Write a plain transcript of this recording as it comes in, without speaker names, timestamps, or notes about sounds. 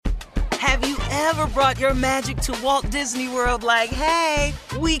Have you ever brought your magic to Walt Disney World like, hey,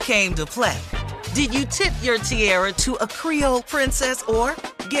 we came to play? Did you tip your tiara to a Creole princess or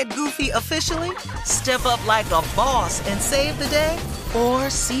get goofy officially? Step up like a boss and save the day? Or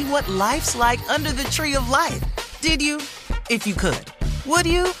see what life's like under the tree of life? Did you? If you could. Would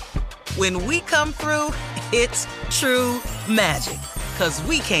you? When we come through, it's true magic. 'Cause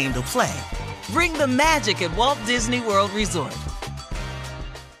we came to play. Bring the magic at Walt Disney World Resort.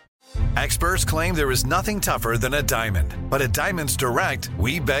 Experts claim there is nothing tougher than a diamond. But at Diamonds Direct,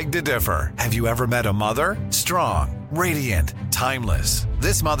 we beg to differ. Have you ever met a mother? Strong, radiant, timeless.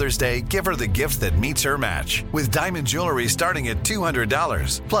 This Mother's Day, give her the gift that meets her match. With diamond jewelry starting at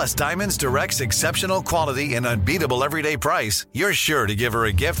 $200. Plus Diamonds Direct's exceptional quality and unbeatable everyday price, you're sure to give her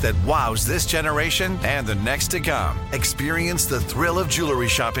a gift that wows this generation and the next to come. Experience the thrill of jewelry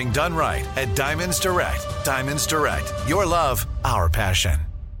shopping done right at Diamonds Direct. Diamonds Direct. Your love, our passion.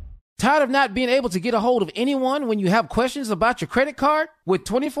 Tired of not being able to get a hold of anyone when you have questions about your credit card? With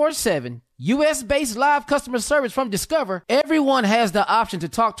 24/7 U.S.-based live customer service from Discover, everyone has the option to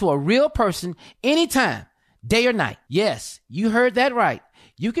talk to a real person anytime, day or night. Yes, you heard that right.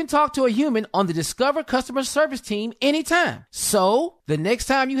 You can talk to a human on the Discover customer service team anytime. So, the next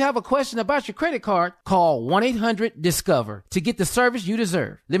time you have a question about your credit card, call 1-800-DISCOVER to get the service you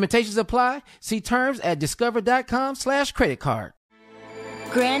deserve. Limitations apply. See terms at discover.com/creditcard.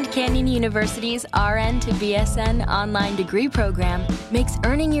 Grand Canyon University's RN to BSN online degree program makes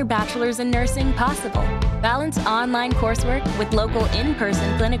earning your bachelor's in nursing possible. Balance online coursework with local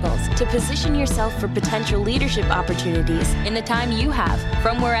in-person clinicals to position yourself for potential leadership opportunities in the time you have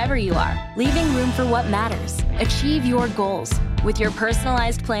from wherever you are, leaving room for what matters. Achieve your goals with your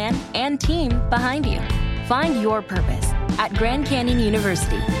personalized plan and team behind you. Find your purpose at Grand Canyon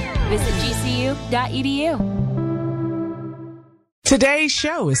University. Visit gcu.edu. Today's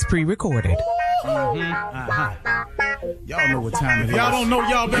show is pre-recorded. Y'all know what time it is. Y'all don't know,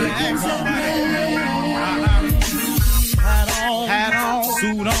 y'all better ask somebody. Hat on,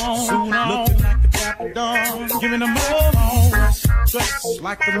 suit on, looking like the Dapper Dawn, giving them all dressed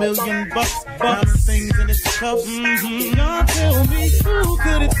like $1,000,000, diamond things in its cuffs. Y'all tell me, who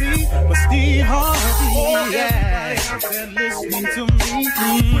could it be but Steve Harvey? Oh, yeah, they're listening to me.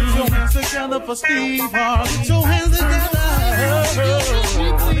 Put your hands together for Steve Harvey. Put your hands together.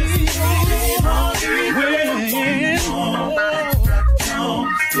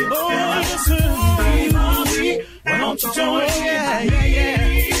 Why don't you join? Yeah.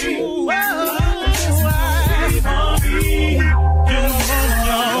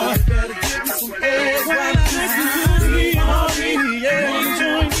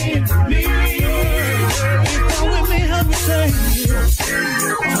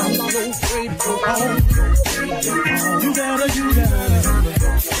 You gotta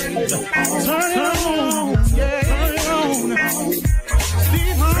turn it on, yeah, turn it on.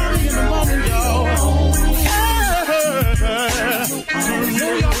 Steve Harvey in the morning, y'all. You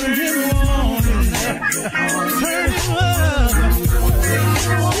know y'all can hear me on. Turn it up. Steve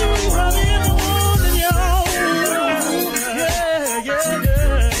Harvey in the morning, y'all. Yeah.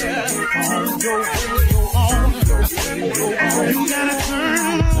 Turn your radio on. You gotta turn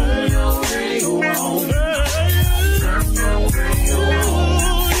your radio on.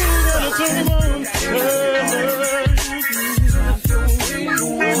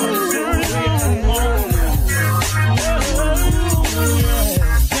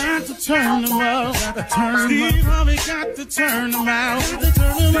 Turn them out, Steve Harvey got to turn them out. Steve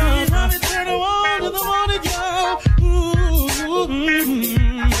Harvey turn them on in the morning, y'all.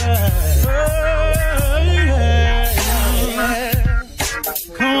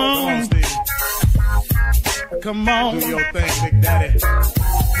 Come on, Steve. Come on. Do your thing, Big Daddy.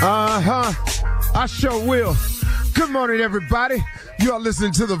 I sure will. Good morning, everybody. You are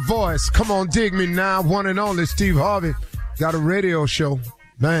listening to The Voice. Come on, dig me now. One and only Steve Harvey got a radio show.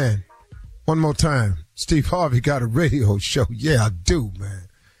 Man, one more time. Steve Harvey got a radio show. Yeah, I do, man.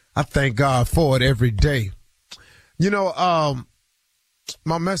 I thank God for it every day. You know,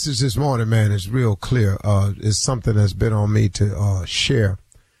 my message this morning, man, is real clear. It's something that's been on me to share.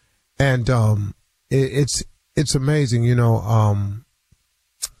 And it's amazing, you know.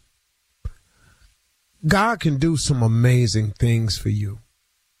 God can do some amazing things for you.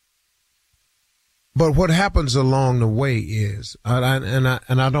 But what happens along the way is, and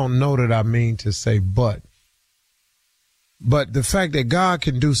I don't know that I mean to say but the fact that God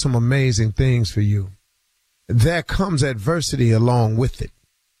can do some amazing things for you, there comes adversity along with it.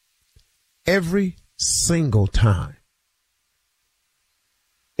 Every single time.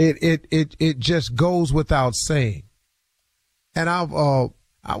 It just goes without saying. And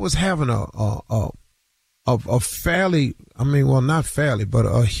I was having a fairly, not fairly, but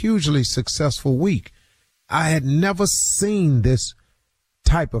a hugely successful week. I had never seen this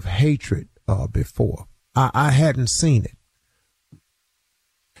type of hatred before. I hadn't seen it.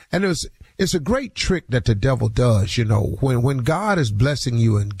 And it's a great trick that the devil does, when God is blessing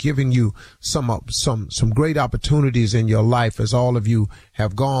you and giving you some great opportunities in your life, as all of you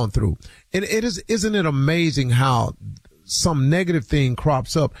have gone through. Isn't it amazing how some negative thing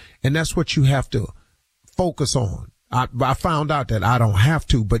crops up, and that's what you have to focus on. I found out that I don't have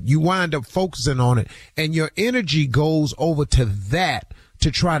to, but you wind up focusing on it, and your energy goes over to that to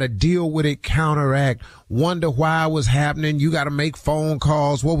try to deal with it, counteract, wonder why it was happening. You got to make phone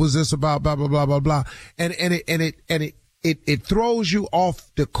calls. What was this about? Blah, blah, blah, blah, blah. And it throws you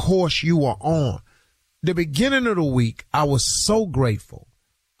off the course you are on. The beginning of the week, I was so grateful.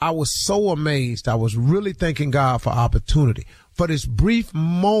 I was so amazed. I was really thanking God for opportunity. For this brief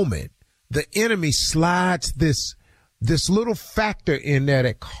moment, the enemy slides this little factor in there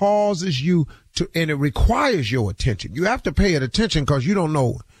that causes you to, and it requires your attention. You have to pay it attention because you don't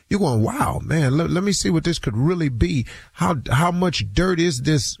know. You're going, wow, man, let me see what this could really be. How much dirt is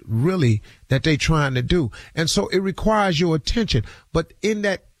this really that they trying to do? And so it requires your attention. But in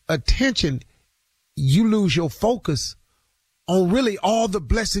that attention, you lose your focus on really all the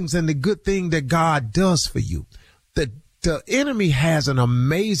blessings and the good thing that God does for you. The enemy has an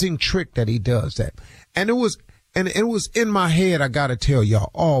amazing trick that he does that. And it was in my head, I got to tell y'all,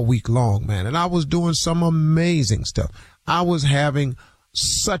 all week long, man. And I was doing some amazing stuff. I was having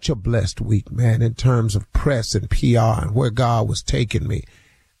such a blessed week, man, in terms of press and PR and where God was taking me.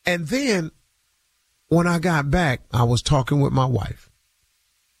 And then when I got back, I was talking with my wife.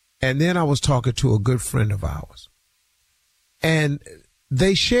 And then I was talking to a good friend of ours. And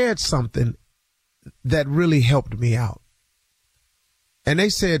they shared something that really helped me out. And they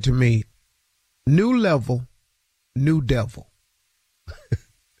said to me, new level, new devil.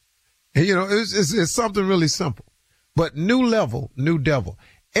 And, it's something really simple. But new level, new devil.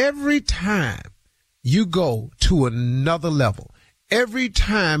 Every time you go to another level, every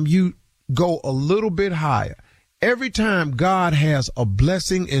time you go a little bit higher, every time God has a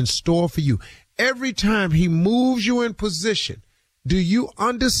blessing in store for you, every time he moves you in position, do you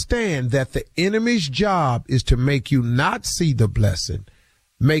understand that the enemy's job is to make you not see the blessing,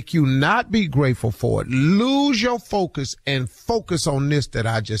 make you not be grateful for it, lose your focus and focus on this that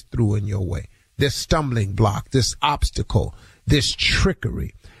I just threw in your way, this stumbling block, this obstacle, this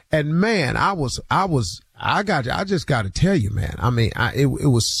trickery. And man, I just got to tell you, man, it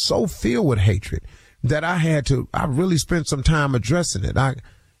was so filled with hatred that I really spent some time addressing it. I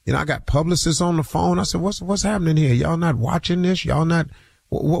got publicists on the phone. I said, what's happening here? Y'all not watching this? Y'all not,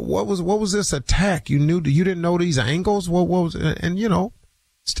 what was this attack? You didn't know these angles? What was it? And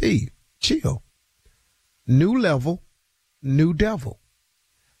Steve, chill. New level, new devil.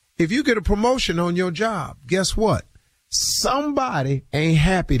 If you get a promotion on your job, guess what? Somebody ain't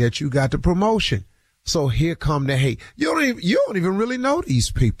happy that you got the promotion. So here come the hate. You don't even really know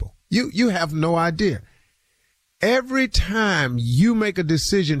these people. You have no idea. Every time you make a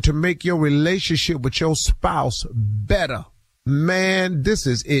decision to make your relationship with your spouse better, man, this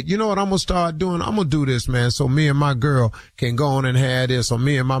is it. You know what I'm going to start doing? I'm going to do this, man, so me and my girl can go on and have this, or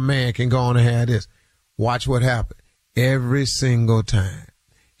me and my man can go on and have this. Watch what happens. Every single time.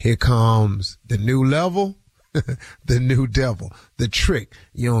 Here comes the new level, the new devil, the trick.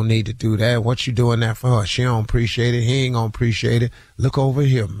 You don't need to do that. What you doing that for her? She don't appreciate it. He ain't gonna appreciate it. Look over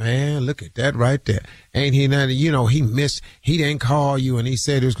here, man. Look at that right there. Ain't he nothing? He didn't call you and he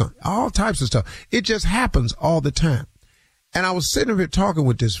said he was going, all types of stuff. It just happens all the time. And I was sitting here talking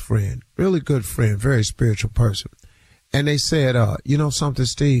with this friend, really good friend, very spiritual person. And they said, something,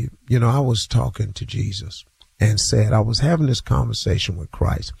 Steve, I was talking to Jesus and said, I was having this conversation with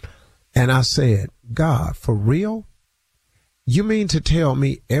Christ. And I said, God, for real? You mean to tell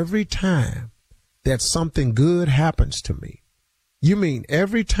me every time that something good happens to me, you mean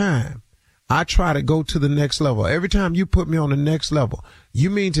every time I try to go to the next level, every time you put me on the next level, you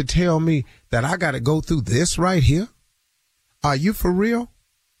mean to tell me that I got to go through this right here? Are you for real?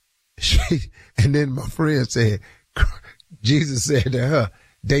 And then my friend said, Jesus said to her,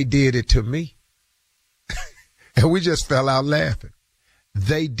 they did it to me. And we just fell out laughing.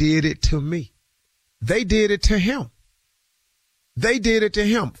 They did it to me. They did it to him. They did it to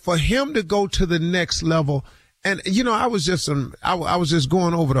him. For him to go to the next level. And, I was just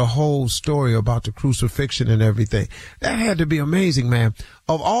going over the whole story about the crucifixion and everything. That had to be amazing, man.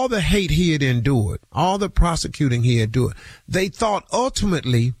 Of all the hate he had endured, all the prosecuting he had endured, they thought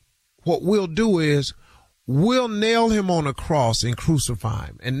ultimately what we'll do is we'll nail him on a cross and crucify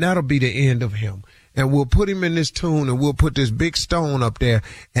him, and that'll be the end of him. And we'll put him in this tomb, and we'll put this big stone up there,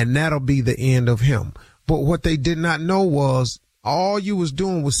 and that'll be the end of him. But what they did not know was all you was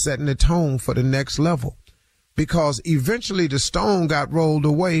doing was setting the tone for the next level, because eventually the stone got rolled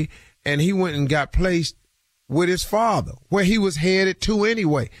away, and he went and got placed with his father, where he was headed to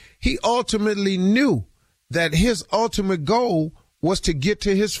anyway. He ultimately knew that his ultimate goal was to get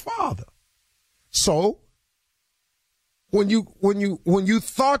to his father. So when you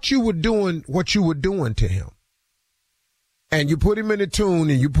thought you were doing what you were doing to him, and you put him in the tomb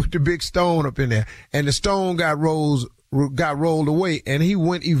and you put the big stone up in there, and the stone got rolled away, and he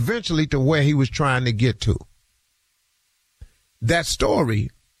went eventually to where he was trying to get to. That story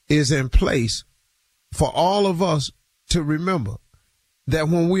is in place for all of us to remember that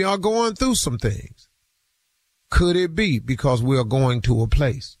when we are going through some things, could it be because we are going to a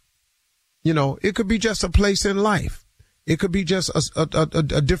place? You know, it could be just a place in life. It could be just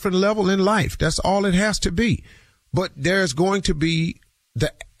a different level in life. That's all it has to be. But there's going to be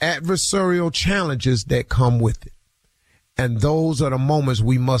the adversarial challenges that come with it. And those are the moments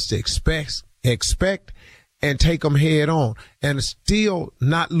we must expect and take them head on, and still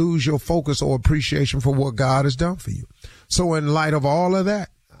not lose your focus or appreciation for what God has done for you. So in light of all of that,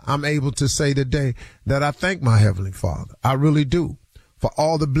 I'm able to say today that I thank my Heavenly Father. I really do, for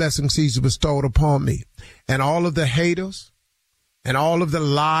all the blessings he's bestowed upon me, and all of the haters and all of the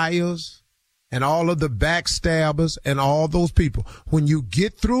liars and all of the backstabbers and all those people. When you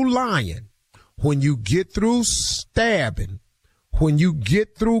get through lying, when you get through stabbing, when you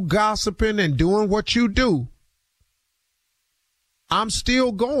get through gossiping and doing what you do, I'm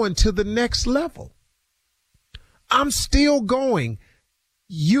still going to the next level. I'm still going.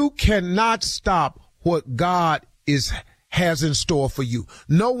 You cannot stop what God has in store for you.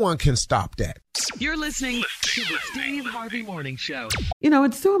 No one can stop that. You're listening to the Steve Harvey Morning Show. You know,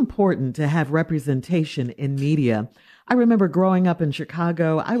 it's so important to have representation in media. I remember growing up in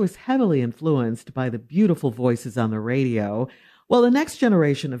Chicago, I was heavily influenced by the beautiful voices on the radio. Well, the next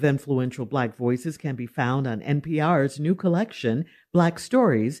generation of influential Black voices can be found on NPR's new collection, Black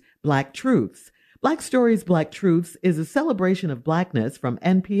Stories, Black Truths. Black Stories, Black Truths is a celebration of Blackness from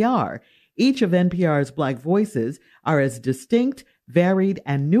NPR. Each of NPR's Black voices are as distinct, varied,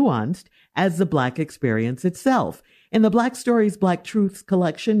 and nuanced as the Black experience itself. In the Black Stories, Black Truths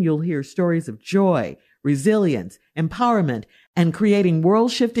collection, you'll hear stories of joy, resilience, empowerment, and creating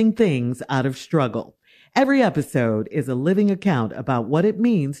world-shifting things out of struggle. Every episode is a living account about what it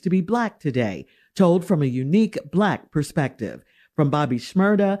means to be Black today, told from a unique Black perspective. From Bobby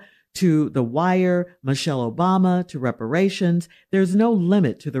Shmurda to The Wire, Michelle Obama to reparations, there's no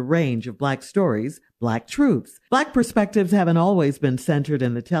limit to the range of Black stories, Black truths. Black perspectives haven't always been centered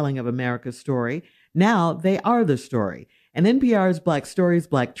in the telling of America's story. Now they are the story. In NPR's Black Stories,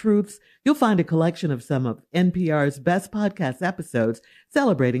 Black Truths, you'll find a collection of some of NPR's best podcast episodes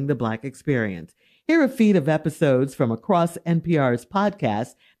celebrating the Black experience. Hear a feed of episodes from across NPR's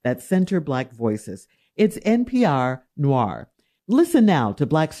podcasts that center Black voices. It's NPR Noir. Listen now to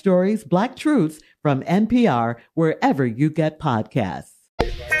Black Stories, Black Truths from NPR, wherever you get podcasts.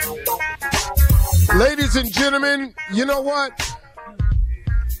 Ladies and gentlemen, you know what?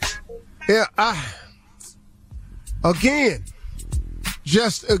 Yeah,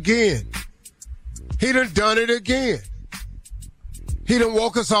 just again, he done it again. He done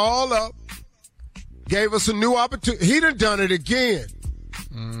woke us all up, gave us a new opportunity. He done it again.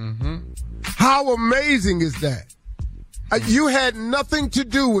 Mm-hmm. How amazing is that? You had nothing to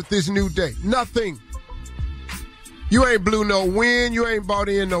do with this new day. Nothing. You ain't blew no wind. You ain't brought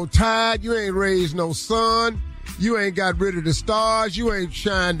in no tide. You ain't raised no sun. You ain't got rid of the stars. You ain't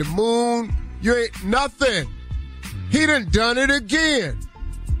shined the moon. You ain't nothing. He done it again.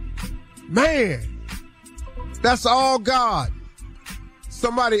 Man, that's all God.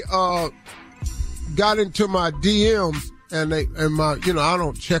 Somebody got into my DMs and I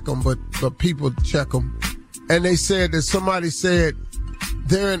don't check them, but people check them. And they said that somebody said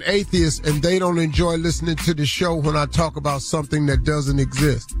they're an atheist and they don't enjoy listening to the show when I talk about something that doesn't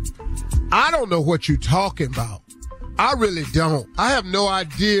exist. I don't know what you're talking about. I really don't. I have no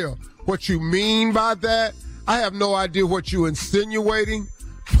idea what you mean by that. I have no idea what you're insinuating.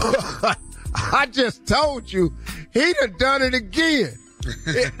 I just told you, he done it again.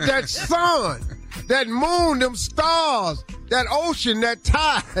 That sun, that moon, them stars, that ocean, that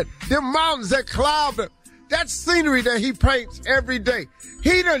tide, them mountains, that cloud, that scenery that he paints every day.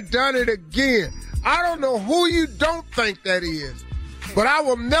 He done it again. I don't know who you don't think that is, but I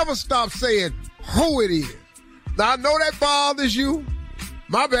will never stop saying who it is. Now, I know that bothers you.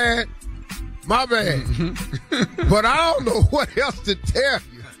 My bad. My bad. But I don't know what else to tell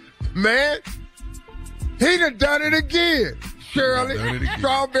you, man. He done it again. Shirley,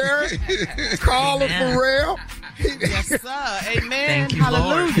 Strawberry, Carla Farrell. Yes, sir. Amen. Thank you,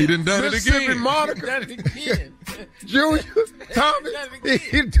 Hallelujah. Lord. He done it Mississippi again. Monica. Done it again. Junior, Tommy,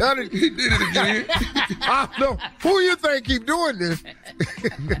 he done it. He did it again. I don't know who you think keep doing this,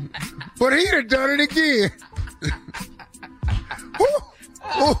 but he done it again.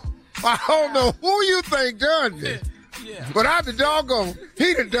 I don't know who you think done this, but I be doggone,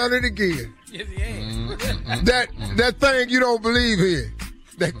 he done it again. Yes, he has. That thing you don't believe in,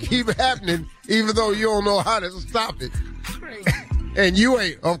 that keep happening, even though you don't know how to stop it. And you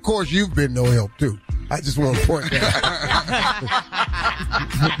ain't, of course, you've been no help too. I just want to point that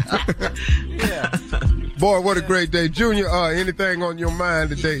out. Yeah. Boy, what a great day. Junior, anything on your mind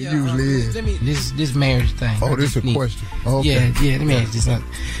today? Usually is. This marriage thing. Oh, this is a question. Okay. Yeah, let me ask you something.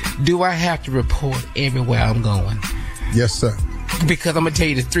 Do I have to report everywhere I'm going? Yes, sir. Because I'm going to tell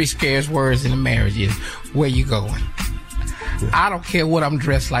you the 3 scariest words in a marriage is, where you going? Yeah. I don't care what I'm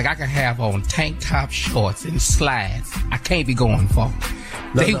dressed like. I can have on tank top, shorts, and slides. I can't be going far.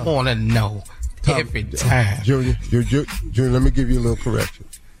 They want to know every time. Junior, let me give you a little correction.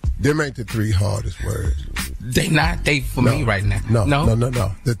 Them ain't the 3 hardest words. They not. They for me right now. No.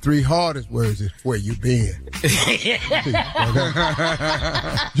 The 3 hardest words is where you been.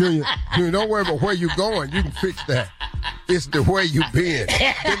 Junior, don't worry about where you going. You can fix that. It's the where you been.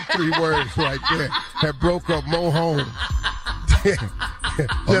 Them 3 words right there have broke up more homes.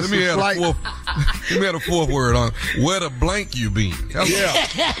 Let me add a 4th word on where the blank you been. Yeah.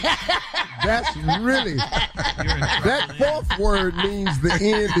 That's really, that 4th word means the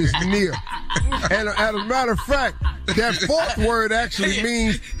end is near. And as a matter of fact, that 4th word actually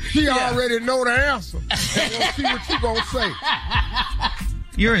means she already know the answer. And we'll see what you gonna say.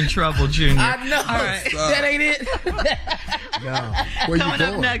 You're in trouble, Junior. I know. All right. That ain't it. No. Coming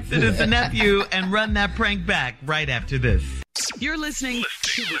up next, it is the nephew and Run That Prank Back right after this. You're listening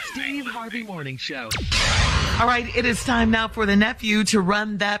To the Steve Harvey Morning Show. All right, it is time now for the nephew to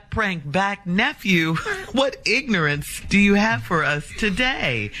run that prank back. Nephew, what ignorance do you have for us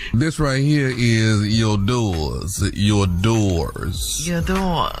today? This right here is your doors. Your doors. Your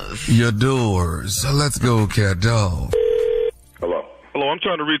doors. Your doors. Let's go, cat dog. Hello, I'm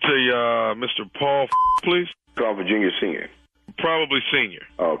trying to reach a Mr. Paul, please. Call for junior, senior. Probably senior.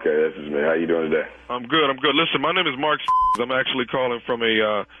 Okay, this is me. How you doing today? I'm good. Listen, my name is Mark. I'm actually calling from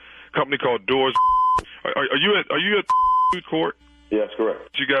a company called Doors. Are you at food court? Yes,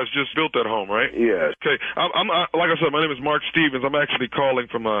 correct. You guys just built that home, right? Yes. Okay. I'm like I said, my name is Mark Stevens. I'm actually calling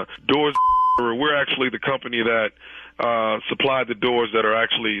from Doors. We're actually the company that supplied the doors that are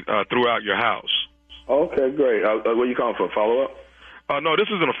actually throughout your house. Okay, great. What are you calling for? Follow-up? No, this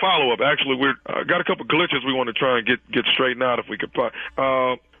isn't a follow-up. Actually, we're got a couple glitches we want to try and get straightened out if we could.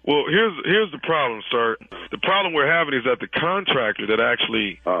 Well, here's the problem, sir. The problem we're having is that the contractor that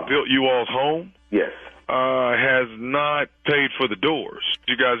actually built you all's home, yes, has not paid for the doors.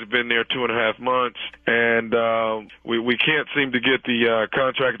 You guys have been there 2.5 months, and we can't seem to get the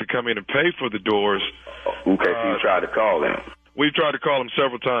contractor to come in and pay for the doors. Okay, so you tried to call them. We've tried to call them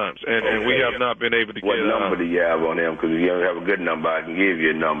several times, and we have not been able to what get... What number do you have on them? Because if you don't have a good number, I can give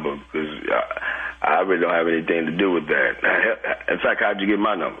you a number, because I really don't have anything to do with that. In fact, how'd you get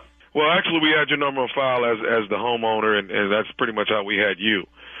my number? Well, actually, we had your number on file as the homeowner, and that's pretty much how we had you.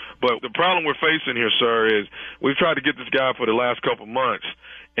 But the problem we're facing here, sir, is we've tried to get this guy for the last couple months,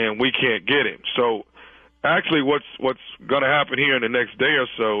 and we can't get him. So actually what's going to happen here in the next day or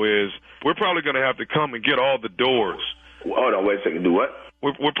so is we're probably going to have to come and get all the doors. Hold on, wait a second. Do what?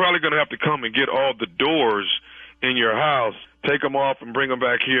 We're probably going to have to come and get all the doors in your house, take them off, and bring them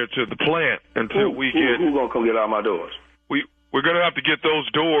back here to the plant until we get... Who's going to come get all my doors? We're going to have to get those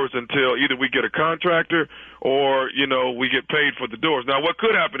doors until either we get a contractor or, we get paid for the doors. Now, what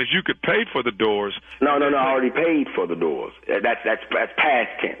could happen is you could pay for the doors. No, I already paid for the doors. That's past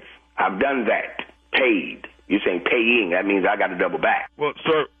tense. I've done that. Paid. You're saying paying. That means I got to double back. Well,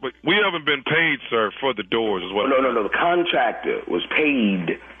 sir, we haven't been paid, sir, for the doors as well. No. The contractor was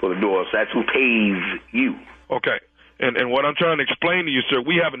paid for the doors. That's who pays you. Okay. And what I'm trying to explain to you, sir,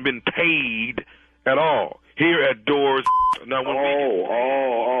 we haven't been paid at all here at Doors. Now,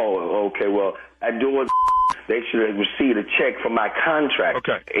 okay. Well, at Doors, they should have received a check from my contract.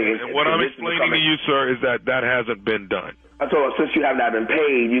 Okay. And what I'm explaining to you, sir, is that hasn't been done. I told her, since you have not been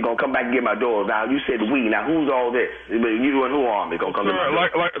paid, you're going to come back and get my doors. Now, you said we. Now, who's all this? You and who are me going to come get my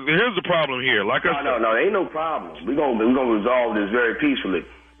doors? Here's the problem here. No, there ain't no problem. We're gonna resolve this very peacefully.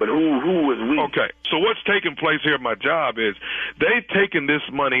 But who was we? Okay, so what's taking place here at my job is they've taken this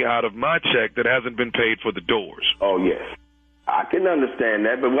money out of my check that hasn't been paid for the doors. Oh, yes. I can understand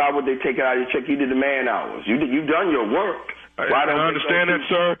that, but why would they take it out of your check? You did the man hours. You've done your work. I understand that,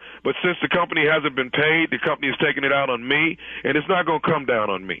 sir, but since the company hasn't been paid, the company is taking it out on me, and it's not going to come down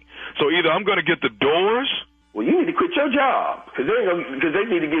on me. So either I'm going to get the doors. Well, you need to quit your job because they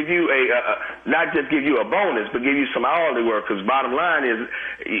need to give you not just give you a bonus, but give you some hourly work. Because bottom line is,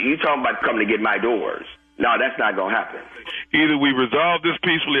 you talking about coming to get my doors. No, that's not going to happen. Either we resolve this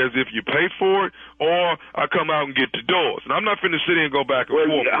peacefully as if you paid for it, or I come out and get the doors. And I'm not finna sit here and go back and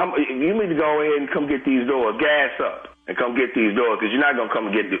forth. You need to go ahead and come get these doors. Gas up and come get these doors because you're not going to come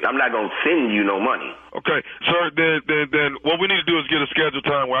and get I'm not going to send you no money. Okay, sir, then what we need to do is get a scheduled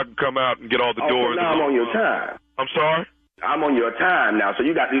time where I can come out and get all the doors. Now I'm on your time. I'm sorry? I'm on your time now, so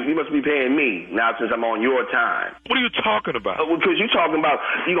you must be paying me now since I'm on your time. What are you talking about? Because you're talking about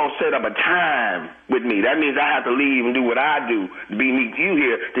you're going to set up a time with me. That means I have to leave and do what I do to meet you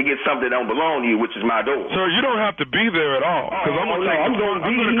here to get something that don't belong to you, which is my door. Sir, you don't have to be there at all. Because I'm going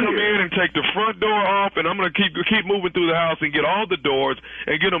to come in and take the front door off, and I'm going to keep moving through the house and get all the doors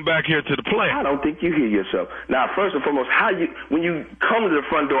and get them back here to the plant. I don't think you hear yourself. Now, first and foremost, when you come to the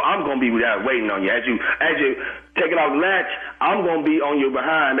front door, I'm going to be there waiting on you. As you take it off the latch, I'm going to be on your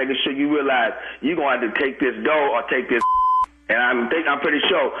behind, making sure you realize you're going to have to take this door or take this. And I'm pretty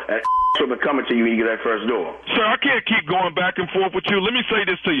sure that will be coming to you when you get that first door. Sir, I can't keep going back and forth with you. Let me say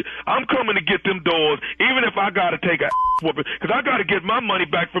this to you. I'm coming to get them doors, even if I got to take a whooping, because I got to get my money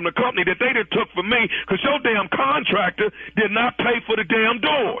back from the company that they done took from me, because your damn contractor did not pay for the damn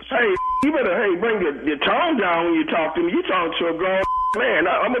doors. Hey, you better bring your tone down when you talk to me. You talking to a grown man.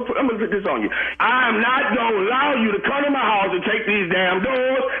 I'm gonna put this on you. I'm not gonna allow you to come to my house and take these damn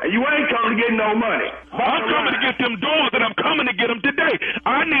doors, and you ain't coming to get no money. I'm coming to get them doors, and I'm coming to get them today.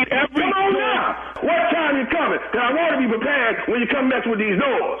 I need every Come on now. What time you coming? Because I want to be prepared when you come mess with these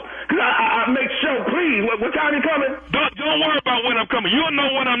doors. Because I make sure, please, what time you coming? Don't worry about when I'm coming. You'll know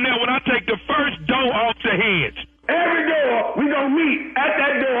when I'm there when I take the first door off the hinge. Every door, we gonna meet at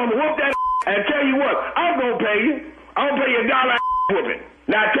that door. I'm gonna whoop that and tell you what, I'm gonna pay you. I'm gonna pay you $1 whooping.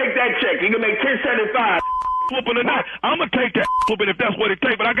 Now take that check. You can make $10.75. Whooping or not, I'm gonna take that whooping if that's what it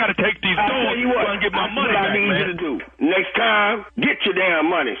takes. But I gotta take these doors so I can get my money back, man. What I need you to do next time, get your damn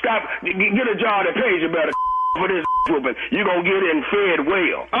money. Stop. Get a job that pays you better. For this whooping, you gonna get it and fed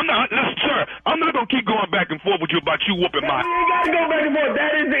well. I'm not, sir. I'm not gonna keep going back and forth with you about you whooping my. You ain't got to go back and forth.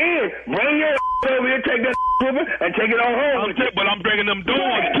 That is the end. Bring your over here, take that whooping, and take it on home. But I'm bringing them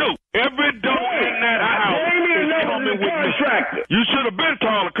doors too. Every door in that house is coming with me. You should have been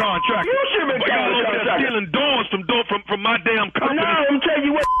calling a contractor. You should have been calling a contractor. Stealing doors from my damn company. Now I'm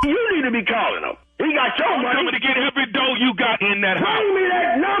telling you what, you need to be calling them. He got your money. I'm coming to get every door you got in that house. Bring me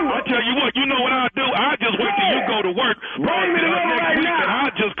that number. I'll tell you what, you know what I'll do? I'll just wait till you go to work. Bring me the number right now.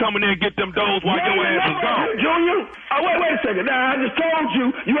 I'll just come in there and get them doors while your ass is gone. Junior, wait a second. Now, I just told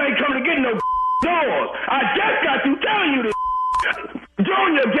you ain't coming to get no doors. I just got you telling you this.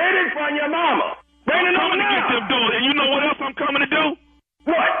 Junior, get it from your mama. Bring it on now. I'm coming to get them doors. And you know what else I'm coming to do?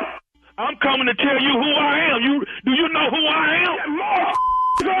 What? I'm coming to tell you who I am. Do you know who I am?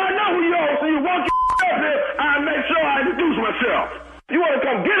 So I know who you are, so you walk your up here, I make sure I introduce myself. You want to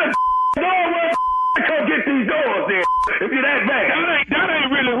come get a door? Well, come get these doors then, if you're that bad. That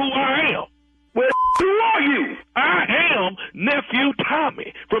ain't really who I am. Well, who are you? I am Nephew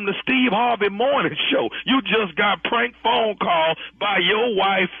Tommy from the Steve Harvey Morning Show. You just got prank phone call by your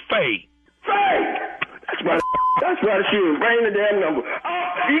wife, Faye. Faye? That's right, she was bringing the damn number. Oh,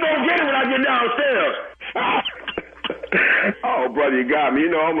 you gonna get it when I get downstairs. Oh, brother, you got me. You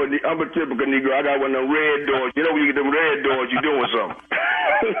know, I'm a typical Negro. I got one of them red doors. You know, when you get them red doors, you're doing something.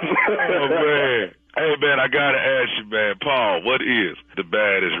 Oh, man. Hey, man, I got to ask you, man. Paul, what is the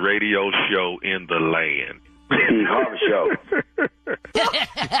baddest radio show in the land? Steve Harvey Show.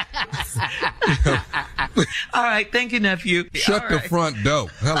 All right. Thank you, nephew. Shut the front door.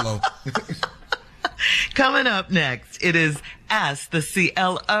 Hello. Coming up next, it is Ask the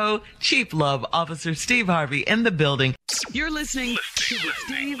CLO, Chief Love Officer Steve Harvey in the building. You're listening to the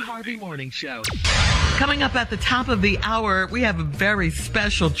Steve Harvey Morning Show. Coming up at the top of the hour, we have a very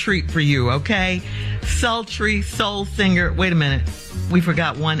special treat for you, okay? Sultry soul singer. Wait a minute. We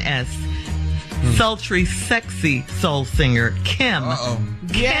forgot one S. Sultry, sexy soul singer, Kim. Kim.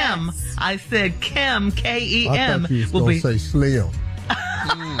 Yes. I said Kim, K-E-M. I thought you was going to say Slim.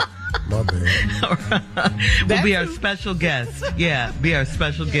 My bad. Will be our special guest. Yeah, be our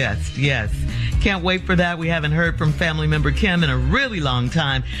special guest. Yes. Can't wait for that. We haven't heard from family member Kim in a really long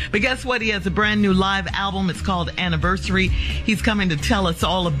time. But guess what? He has a brand new live album. It's called Anniversary. He's coming to tell us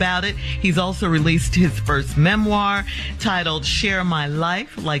all about it. He's also released his first memoir titled Share My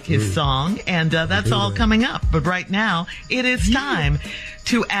Life, like his song. And that's all coming up. But right now, it is time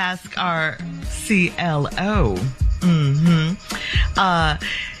to ask our CLO.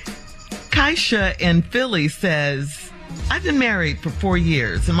 Kaisha in Philly says, I've been married for 4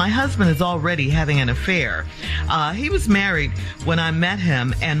 years, and my husband is already having an affair. He was married when I met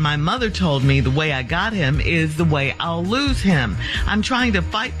him, and my mother told me the way I got him is the way I'll lose him. I'm trying to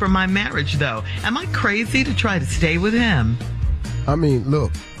fight for my marriage, though. Am I crazy to try to stay with him? I mean,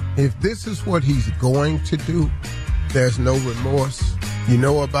 look, if this is what he's going to do, there's no remorse. You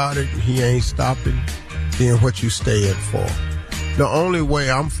know about it, he ain't stopping. Then what you staying for? The only way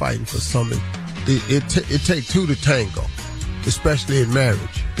I'm fighting for something, it takes two to tango, especially in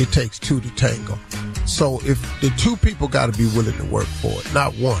marriage. It takes two to tango. So if the two people got to be willing to work for it,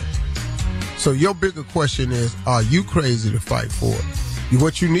 not one. So your bigger question is, are you crazy to fight for it?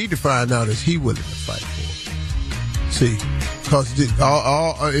 What you need to find out is he willing to fight for it. See, because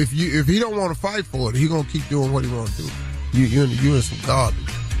if he don't want to fight for it, he gonna keep doing what he want to do. You in some garbage.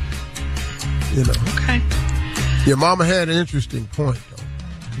 You know. Okay. Your mama had an interesting point, though.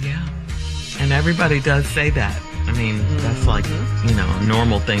 Yeah. And everybody does say that. I mean, that's like, you know, a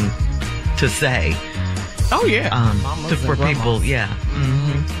normal thing to say. Oh, yeah. For people, yeah.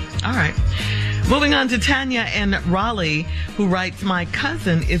 Mm-hmm. All right. Moving on to Tanya in Raleigh, who writes, my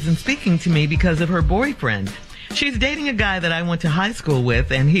cousin isn't speaking to me because of her boyfriend. She's dating a guy that I went to high school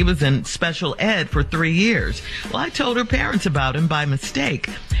with, and he was in special ed for 3 years. Well, I told her parents about him by mistake.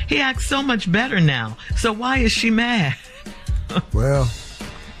 He acts so much better now. So why is she mad? Well,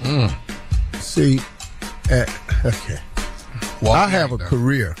 see, okay. I have a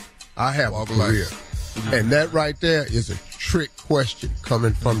career. And that right there is a trick question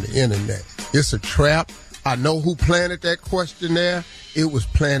coming from the internet. It's a trap. I know who planted that question there. It was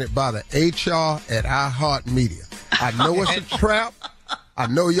planted by the HR at iHeartMedia. I know it's a trap. I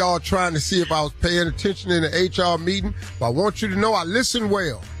know y'all trying to see if I was paying attention in the HR meeting, but I want you to know I listen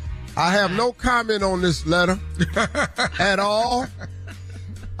well. I have no comment on this letter at all.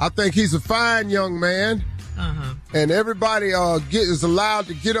 I think he's a fine young man. And everybody is allowed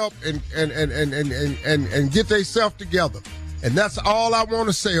to get up and get themselves together. And that's all I want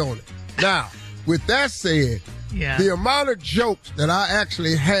to say on it. Now, with that said, the amount of jokes that I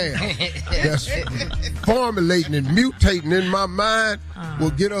actually have that's formulating and mutating in my mind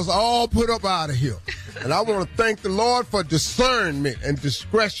will get us all put up out of here. And I want to thank the Lord for discernment and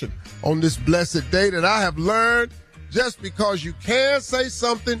discretion on this blessed day that I have learned just because you can say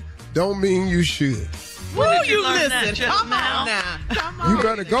something don't mean you should. Will you listen? Come on now. Come on. You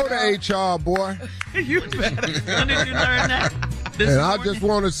better go to HR, boy. You better. When did you learn that? I just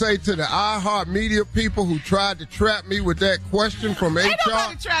want to say to the iHeartMedia people who tried to trap me with that question from HR. Ain't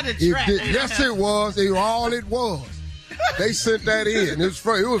nobody tried to trap me. Yes, it was. It was all it was. They sent that in. It was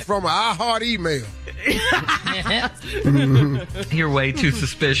from an iHeart email. You're way too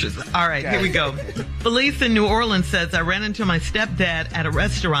suspicious. All right, here we go. Felice in New Orleans says, I ran into my stepdad at a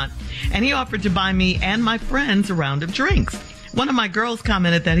restaurant, and he offered to buy me and my friends a round of drinks. One of my girls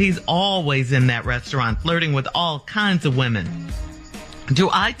commented that he's always in that restaurant, flirting with all kinds of women. Do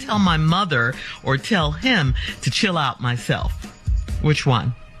I tell my mother or tell him to chill out myself? Which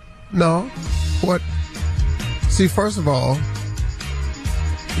one? No. What? See, first of all,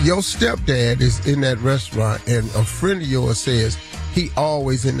 your stepdad is in that restaurant, and a friend of yours says he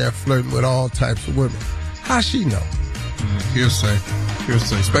always in there flirting with all types of women. How she know? Hearsay.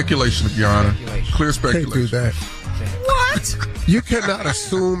 Speculation, Your Honor. Clear speculation. Can't do that. What? You cannot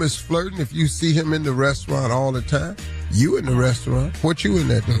assume it's flirting if you see him in the restaurant all the time. You in the restaurant. What you in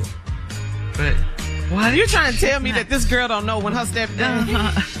there doing? But why? You're trying to tell me that this girl don't know when her stepdad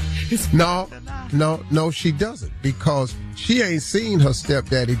No, she doesn't, because she ain't seen her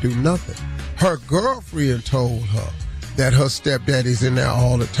stepdaddy do nothing. Her girlfriend told her that her stepdaddy's in there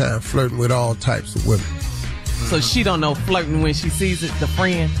all the time flirting with all types of women. So she don't know flirting when she sees it, the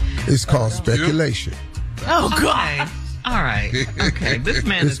friend? It's called speculation. Oh, God. Okay. All right. Okay. This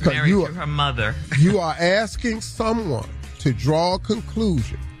man is married to her mother. You are asking someone to draw a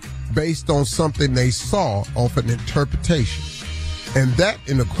conclusion based on something they saw off an interpretation. And that,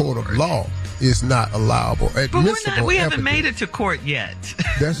 in the court of law, is not allowable. But we haven't made it to court yet.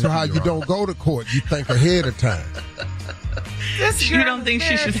 That's how you don't go to court. You think ahead of time. You don't think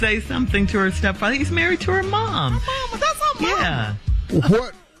she should say something to her stepfather? He's married to her mom. Her mama, that's her mama. Yeah.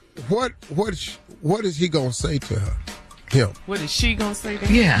 What is he gonna say to her? Him. What is she gonna say to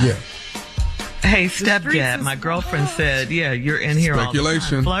him? Yeah. Hey, stepdad, my girlfriend said, yeah, you're in here all the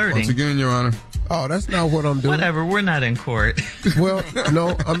time flirting. Once again, Your Honor. Oh, that's not what I'm doing. Whatever, we're not in court. Well,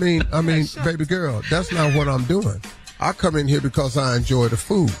 no, I mean, baby girl, that's not what I'm doing. I come in here because I enjoy the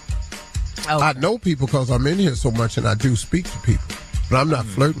food. Okay. I know people because I'm in here so much and I do speak to people. But I'm not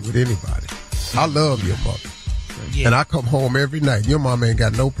flirting with anybody. I love your mother. Yeah. And I come home every night. Your mama ain't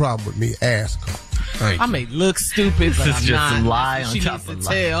got no problem with me. Ask her. I may look stupid, but I'm just not. A lie on top of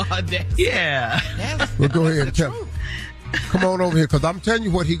lie. Tell her that. Yeah. Well, go ahead and tell her. Come on over here, because I'm telling you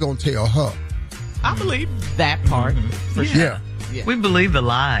what he going to tell her. I believe that part. For sure. Yeah. We believe the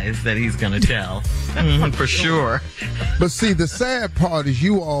lies that he's going to tell. For sure. But see, the sad part is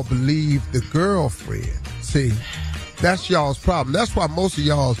you all believe the girlfriend. See, that's y'all's problem. That's why most of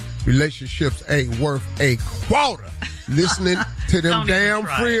y'all's relationships ain't worth a quarter. Listening to them damn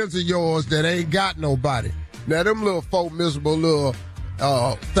friends of yours that ain't got nobody. Now, them little folk miserable little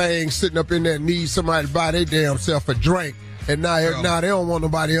things sitting up in there need somebody to buy their damn self a drink. And now they don't want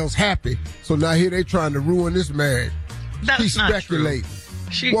nobody else happy. So now here they trying to ruin this marriage. That's She's not speculating.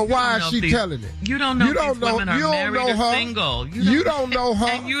 True. Well, why is she telling it? You don't know if these women are married or single. You don't know her.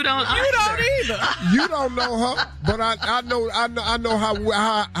 And you don't either. You don't know her. But I know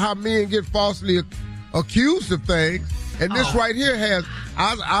how men get falsely accused of things. And this right here has,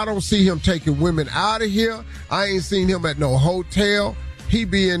 I don't see him taking women out of here. I ain't seen him at no hotel. He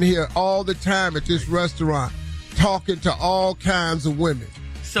be in here all the time at this restaurant talking to all kinds of women.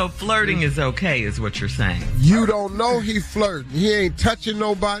 So flirting is okay, is what you're saying. You don't know he flirting. He ain't touching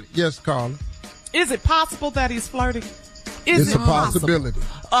nobody. Yes, Carla. Is it possible that he's flirting? It's a possibility.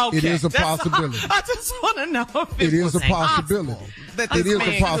 Okay. It is a possibility. I just want to know if it is a possibility. It is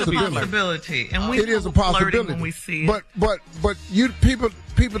a possibility. And we it is a possibility. When we see it. But you people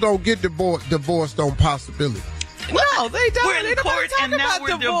don't get divorced on possibility. No, they don't. We're in court and now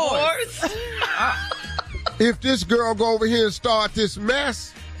we're divorced. If this girl go over here and start this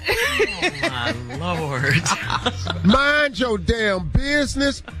mess. Oh, my Lord. Mind your damn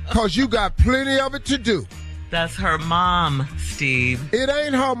business, because you got plenty of it to do. That's her mom, Steve. It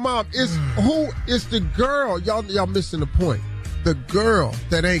ain't her mom. It's the girl. Y'all missing the point. The girl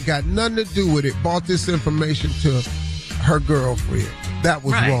that ain't got nothing to do with it brought this information to her girlfriend. That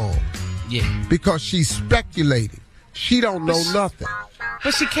was wrong. Yeah. Because she's speculating. She don't know nothing.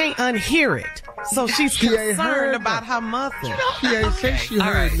 But she can't unhear it. So she's concerned about her mother. She ain't say she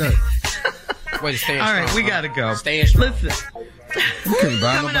heard nothing. Wait, stay all right, we got to go. Stay strong. Listen. You can't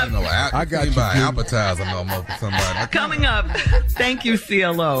buy nobody no appetizer no more for somebody. Coming up, thank you,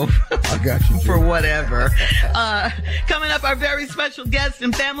 CLO. I got you, for whatever. Coming up, our very special guest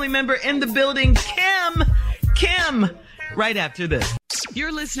and family member in the building, Kim, right after this.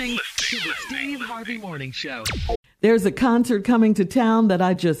 You're listening to the Steve Harvey Morning Show. There's a concert coming to town that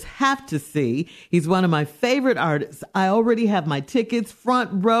I just have to see. He's one of my favorite artists. I already have my tickets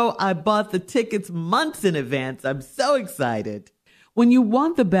front row. I bought the tickets months in advance. I'm so excited. When you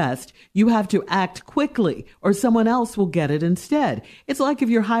want the best, you have to act quickly or someone else will get it instead. It's like if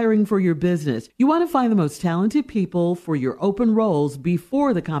you're hiring for your business. You want to find the most talented people for your open roles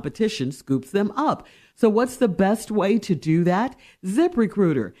before the competition scoops them up. So what's the best way to do that?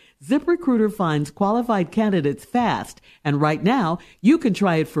 ZipRecruiter. ZipRecruiter finds qualified candidates fast. And right now, you can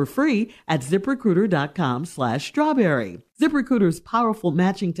try it for free at ZipRecruiter.com/strawberry. ZipRecruiter's powerful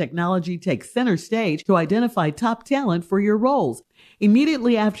matching technology takes center stage to identify top talent for your roles.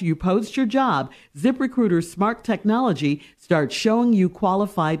 Immediately after you post your job, ZipRecruiter's smart technology starts showing you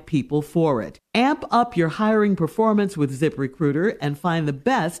qualified people for it. Amp up your hiring performance with ZipRecruiter and find the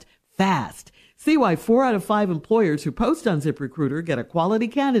best fast. See why 4 out of 5 employers who post on ZipRecruiter get a quality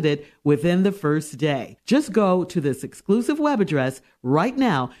candidate within the first day. Just go to this exclusive web address right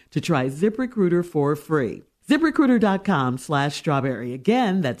now to try ZipRecruiter for free. ZipRecruiter.com/strawberry.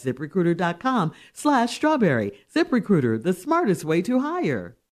 Again, that's ZipRecruiter.com/strawberry. ZipRecruiter, the smartest way to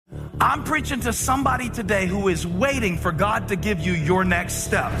hire. I'm preaching to somebody today who is waiting for God to give you your next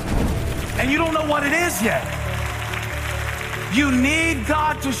step. And you don't know what it is yet. You need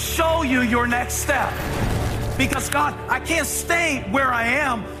God to show you your next step. Because God, I can't stay where I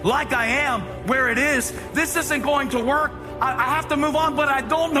am, like I am, where it is. This isn't going to work. I have to move on, but I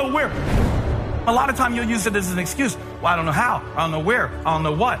don't know where. A lot of time you'll use it as an excuse. Well, I don't know how. I don't know where. I don't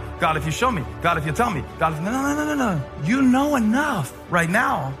know what. God, if you show me. God, if you tell me. God, if... No. You know enough right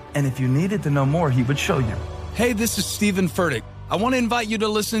now. And if you needed to know more, he would show you. Hey, this is Stephen Furtick. I want to invite you to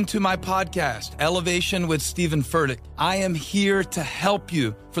listen to my podcast, Elevation with Stephen Furtick. I am here to help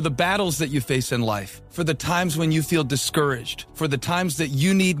you for the battles that you face in life, for the times when you feel discouraged, for the times that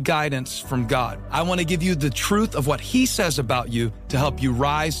you need guidance from God. I want to give you the truth of what He says about you to help you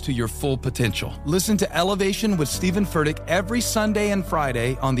rise to your full potential. Listen to Elevation with Stephen Furtick every Sunday and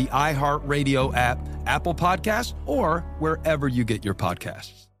Friday on the iHeartRadio app, Apple Podcasts, or wherever you get your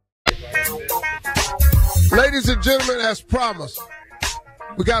podcasts. Ladies and gentlemen, as promised,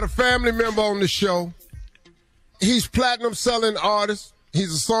 we got a family member on the show. He's platinum selling artist.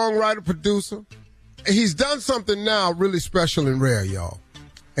 He's a songwriter, producer. He's done something now really special and rare, y'all.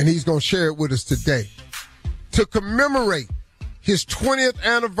 And he's going to share it with us today. To commemorate his 20th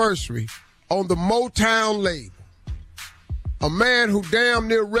anniversary on the Motown label, a man who damn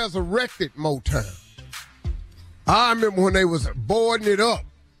near resurrected Motown. I remember when they was boarding it up.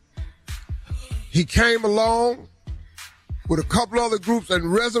 He came along with a couple other groups and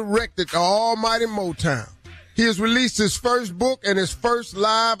resurrected the almighty Motown. He has released his first book and his first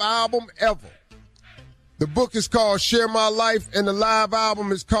live album ever. The book is called Share My Life, and the live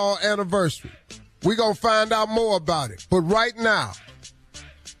album is called Anniversary. We're going to find out more about it. But right now,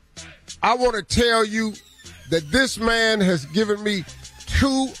 I want to tell you that this man has given me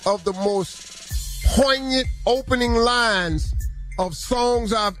two of the most poignant opening lines of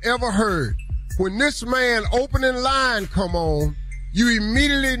songs I've ever heard. When this man opening line come on, you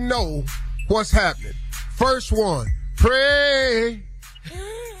immediately know what's happening. First one, pray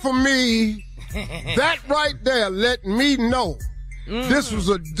for me. That right there let me know this was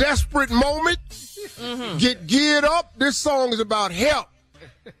a desperate moment. Get geared up. This song is about help.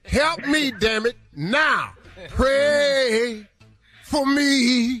 Help me, damn it. Now, pray for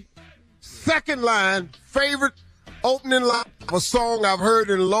me. Second line, favorite opening line of a song I've heard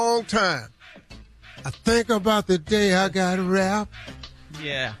in a long time. I think about the day I got wrapped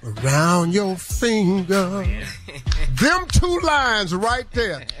around your finger. Them two lines right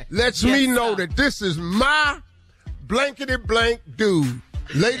there lets me know that this is my blankety blank dude.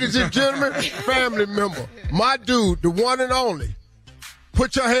 Ladies and gentlemen, family member, my dude, the one and only.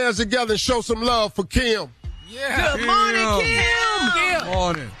 Put your hands together and show some love for Kim. Yeah. Good morning, Kim. Good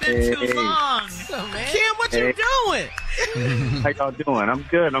morning. Been too long. Kim, what you doing? How y'all doing? I'm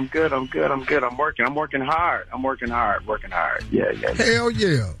good. I'm working hard. Yeah. Hell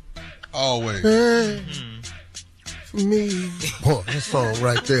yeah. Always. For me. Boy, that song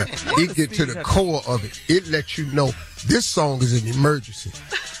right there. It get to the core of it. It lets you know this song is an emergency.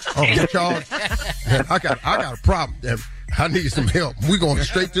 Oh, y'all. Man, I got a problem. Damn. I need some help. We're going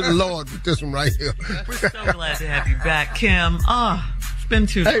straight to the Lord with this one right here. We're so glad to have you back, Kim. It's been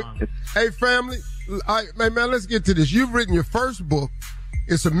too long. Hey, family. Man, let's get to this. You've written your first book.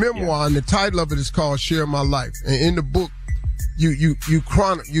 It's a memoir, and the title of it is called Share My Life. And in the book, you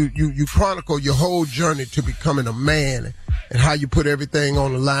chronicle your whole journey to becoming a man and how you put everything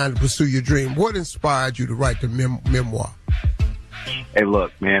on the line to pursue your dream. What inspired you to write the memoir? Hey,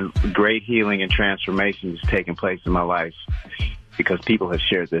 look, man, great healing and transformation is taking place in my life because people have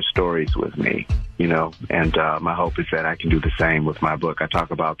shared their stories with me, and my hope is that I can do the same with my book. I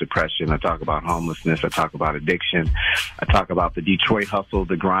talk about depression. I talk about homelessness. I talk about addiction. I talk about the Detroit hustle,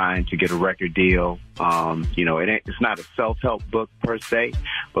 the grind to get a record deal. It's not a self-help book per se,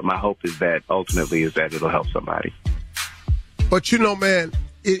 but my hope is that ultimately is that it'll help somebody. But, man,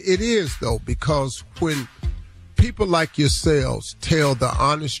 it is, though, because when people like yourselves tell the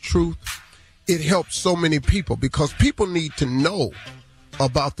honest truth, it helps so many people because people need to know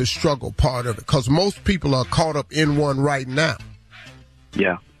about the struggle part of it because most people are caught up in one right now.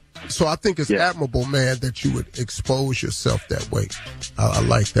 Yeah. So I think it's admirable, man, that you would expose yourself that way. I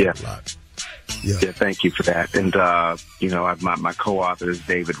like that a lot. Yeah, thank you for that. And, my co-author is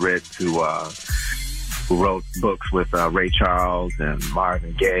David Ritz, who wrote books with Ray Charles and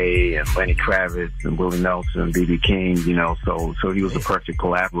Marvin Gaye and Lenny Kravitz and Willie Nelson, B.B. King, so he was a perfect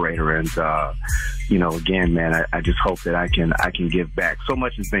collaborator. And, again, man, I just hope that I can give back. So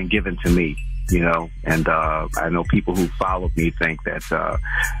much has been given to me, and I know people who followed me think that,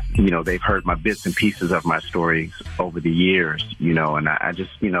 they've heard my bits and pieces of my stories over the years, and I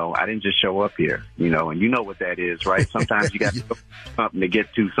just, I didn't just show up here, and you know what that is, right? Sometimes you got to something to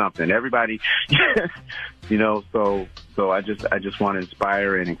get to something. Everybody, so I just want to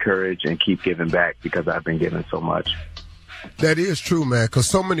inspire and encourage and keep giving back because I've been given so much. That is true, man, because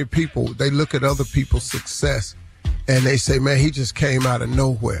so many people, they look at other people's success and they say, man, he just came out of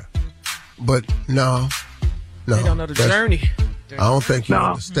nowhere. But no. They don't know the journey. I don't think you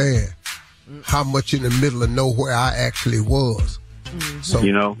understand how much in the middle of nowhere I actually was. So,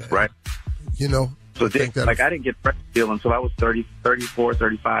 right? So I didn't get a record deal until I was 34,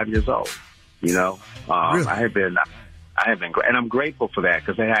 35 years old. You know, really? I have been, and I'm grateful for that,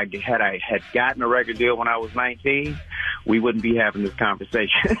 because had I gotten a record deal when I was 19, we wouldn't be having this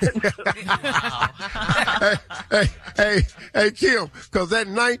conversation. hey, Kim, because that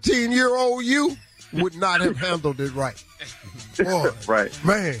 19-year-old you would not have handled it right. Boy, right,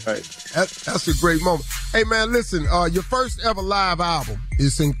 man, that's a great moment. Hey, man, listen, your first ever live album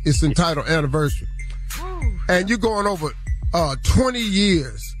is entitled Anniversary, and you're going over 20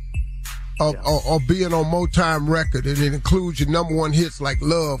 years of being on Motown record, and it includes your number one hits like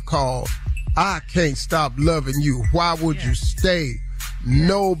Love Call, I Can't Stop Loving You, Why Would You Stay,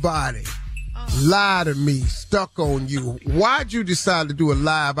 Nobody, Lie to Me, Stuck on You. Why'd you decide to do a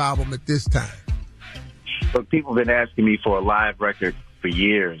live album at this time? But people have been asking me for a live record for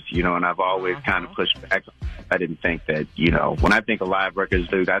years, you know, and I've always kind of pushed back. I didn't think that, you know, when I think of live records,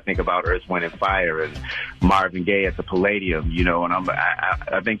 dude, I think about Earth, Wind and Fire and Marvin Gaye at the Palladium, you know, and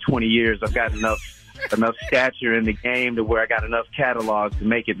I think 20 years I've got enough stature in the game to where I got enough catalog to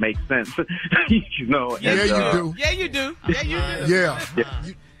make it make sense. You know. Yeah, and, you do. Yeah, you do. Yeah, you do. Yeah.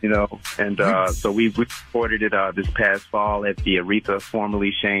 You know, and so we recorded it this past fall at the Aretha,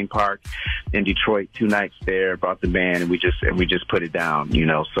 formerly Shane Park, in Detroit. 2 nights there, brought the band, and we just put it down. You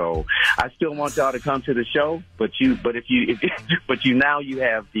know, so I still want y'all to come to the show, but you now you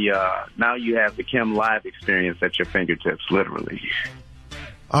have the Kim live experience at your fingertips, literally.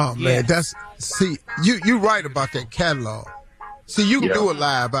 Oh man, you right about that catalog. See, you can do a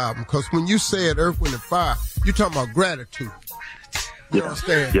live album, because when you said Earth, Wind and Fire, you're talking about gratitude. You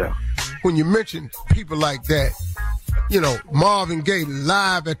understand? Yeah. When you mention people like that, you know, Marvin Gaye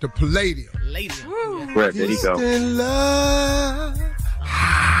live at the Palladium. Right, there you go. Love.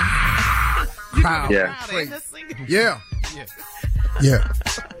 Crowd. Yeah. Yeah.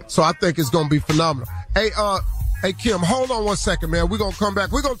 So I think it's going to be phenomenal. Hey, Kim, hold on one second, man. We're going to come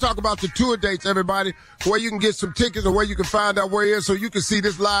back. We're going to talk about the tour dates, everybody, where you can get some tickets or where you can find out where it is so you can see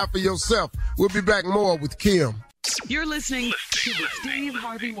this live for yourself. We'll be back more with Kim. You're listening to the Steve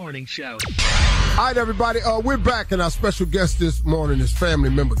Harvey Morning Show. All right, everybody, we're back, and our special guest this morning is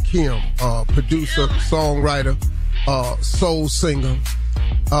family member Kim, producer, songwriter, soul singer.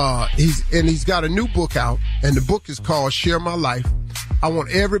 He's got a new book out, and the book is called Share My Life. I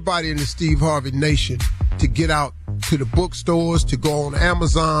want everybody in the Steve Harvey Nation to get out to the bookstores, to go on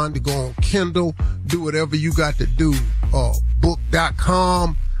Amazon, to go on Kindle, do whatever you got to do.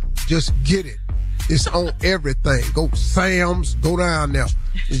 Book.com, just get it. It's on everything. Go Sam's, go down there.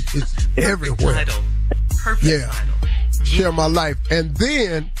 It's everywhere. Perfect title. Share My Life. And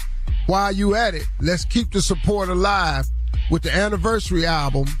then, while you at it, let's keep the support alive with the anniversary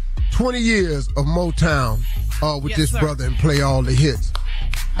album, 20 years of Motown, with this brother, and play all the hits.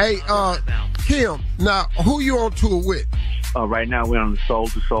 Hey, Kim, now, who you on tour with? Right now we're on the Soul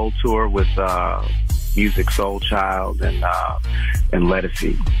to Soul tour with Music Soul Child and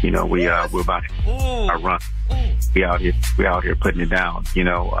Lettucey. You know, we're about our run. We out here putting it down. You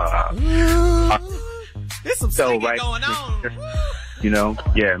know, there's some singing going on. You know,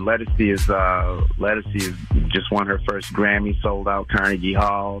 yeah. Lettucey is just won her first Grammy, sold out Carnegie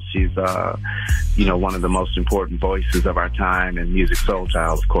Hall. She's you know, one of the most important voices of our time, and Music Soul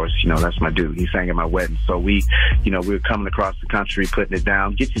Child, of course. You know, that's my dude. He sang at my wedding. So we're coming across the country, putting it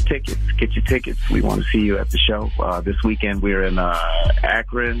down. Get your tickets. We want to see you at the show. This weekend we're in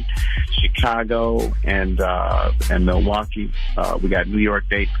Akron, Chicago, and Milwaukee. We got New York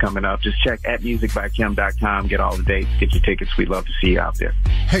dates coming up. Just check at musicbykim.com. Get all the dates. Get your tickets. We'd love to see you out there.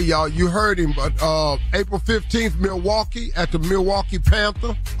 Hey, y'all, you heard him, but April 15th, Milwaukee at the Milwaukee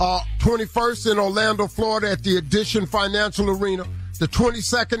Panther. 21st in Orlando, Florida at the Edition Financial Arena. The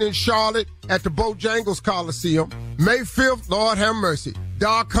 22nd in Charlotte at the Bojangles Coliseum. May 5th, Lord have mercy,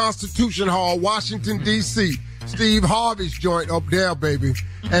 Dar Constitution Hall, Washington, D.C. Steve Harvey's joint up there, baby.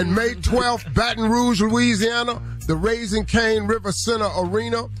 And May 12th, Baton Rouge, Louisiana, the Raising Cane River Center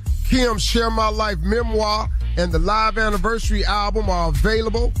Arena. Kim's Share My Life memoir and the live anniversary album are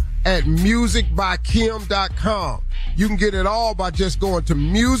available at musicbykim.com. You can get it all by just going to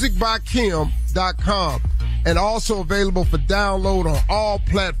musicbykim.com, and also available for download on all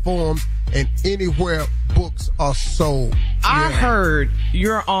platforms and anywhere books are sold. I heard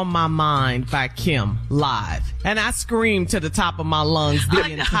You're on My Mind by Kim live, and I screamed to the top of my lungs the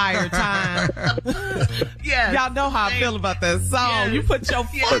entire time. Yeah, y'all know how I feel about that song. Yes. You put your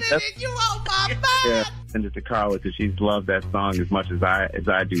foot in it, you on my mind. Yeah. Send it to Carla because she's loved that song as much as I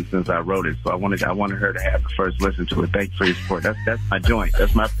do since I wrote it. So I wanted her to have the first listen to it. Thanks for your support. That's my joint.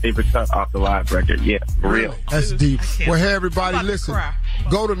 That's my favorite cut off the live record. Yeah, for real. That's deep. Well, hey, everybody, listen.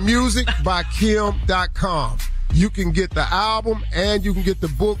 Go to musicbykim.com. You can get the album and you can get the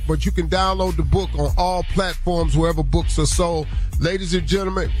book, but you can download the book on all platforms wherever books are sold. Ladies and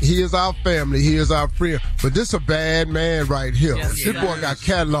gentlemen, he is our family. He is our friend. But this is a bad man right here. Yes, this boy got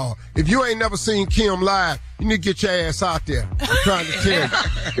catalog. If you ain't never seen Kim live, you need to get your ass out there. I'm trying to tell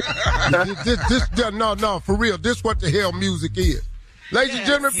you. this, no, for real. This what the hell music is. Ladies and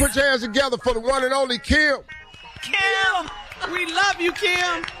gentlemen, put your hands together for the one and only Kim. Kim! We love you,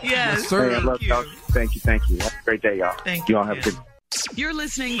 Kim. Yes. Sir. Hey, I love y'all. Thank you. Have a great day, y'all. Thank you. Y'all have a good. You're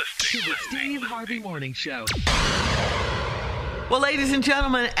listening to the Steve Harvey Morning Show. Well, ladies and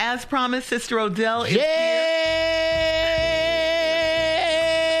gentlemen, as promised, Sister Odell is here.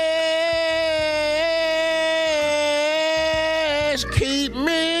 Yes, keep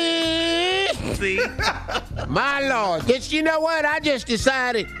me. See? My Lord. You know what? I just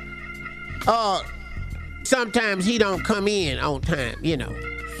decided, sometimes he don't come in on time, you know.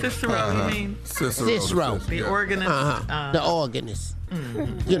 Cicero, you mean? Cicero. The organist. The organist.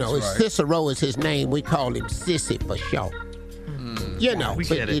 Mm-hmm. You know, Cicero is his name. We call him Sissy for short. You know,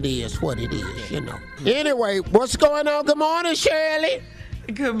 but it is what it is, you know. Anyway, what's going on? Good morning, Shirley.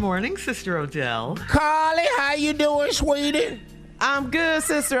 Good morning, Sister Odell. Carly, how you doing, sweetie? I'm good,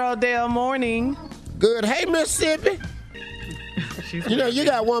 Sister Odell. Morning. Good. Hey, Mississippi. You know, you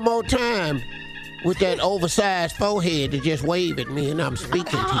got one more time with that oversized forehead to just wave at me and I'm speaking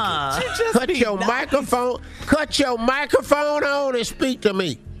to you. Cut your microphone on and speak to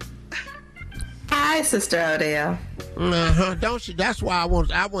me. Hi, Sister Odell. Don't you? That's why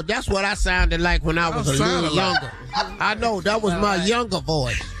that's what I sounded like when I was a little younger. I know that was my younger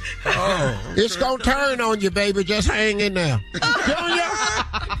voice. Oh, it's gonna turn on you, baby. Just hang in there. Junior.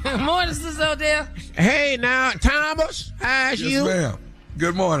 Good morning, Sister Odell. Hey, now, Thomas, how's you? Yes, ma'am.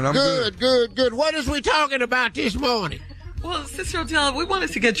 Good morning. I'm good. Good. What is we talking about this morning? Well, Sister Odell, we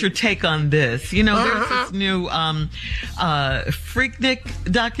wanted to get your take on this. You know, there's this new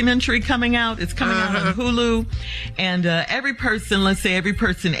Freaknik documentary coming out. It's coming out on Hulu. And every person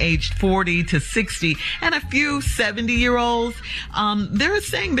aged 40 to 60 and a few 70-year-olds, they're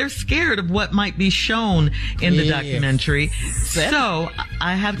saying they're scared of what might be shown in the documentary. So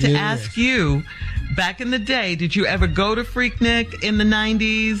I have to ask you, back in the day, did you ever go to Freaknik in the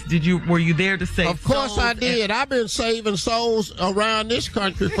 90s? Were you there to save souls? Of course I did. I've been saving souls around this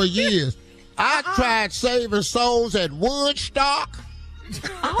country for years. I tried saving souls at Woodstock.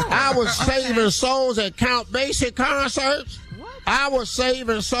 I was saving souls at Count Basie concerts. I was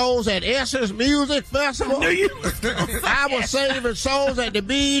saving souls at Essence Music Festival. I was saving souls at the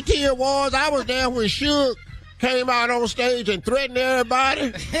BET Awards. I was there when Suge came out on stage and threatened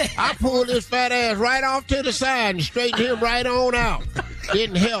everybody. I pulled his fat ass right off to the side and straightened him right on out.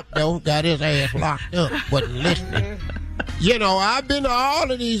 Didn't help, though. Got his ass locked up. Wasn't listening. You know, I've been to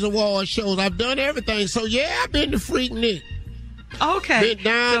all of these award shows. I've done everything. So, yeah, I've been to Freaknik. Okay. Been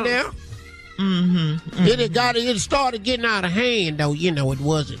down there. It started getting out of hand, though. You know, it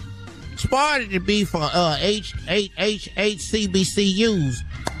wasn't. Started to be for HCBCUs.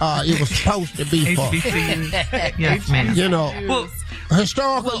 It was supposed to be for. Yes, ma'am. You know,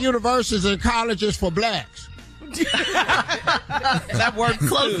 historical universities and colleges for blacks. That worked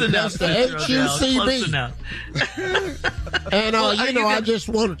close enough. That's the HUCB. And, you know, I just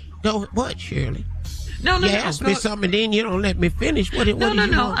want to go. What, Shirley? No. You asked me something, and then you don't let me finish. What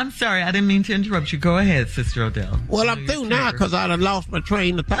No. I'm sorry. I didn't mean to interrupt you. Go ahead, Sister Odell. Well, I'm through now because I done lost my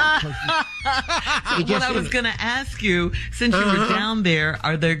train of thought. What I was going to ask you, since you were down there,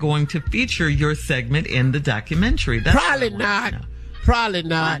 are they going to feature your segment in the documentary? That's Probably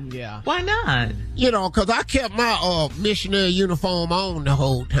not. Yeah. Why not? You know, because I kept my missionary uniform on the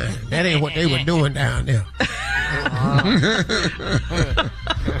whole time. That ain't what they were doing down there.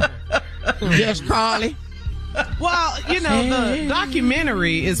 Yes, Carly? Well, you know, the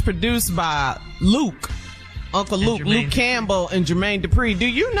documentary is produced by Uncle Luke Campbell and Jermaine Dupri. Do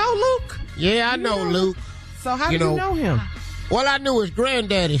you know Luke? Yeah, I know Luke. So how do you know him? Well, I knew his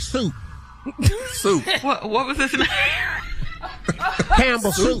granddaddy, Soup. What was his name?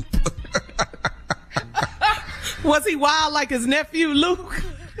 Campbell Soup. Was he wild like his nephew, Luke?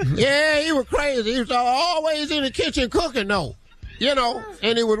 Yeah, he was crazy. He was always in the kitchen cooking, though. You know,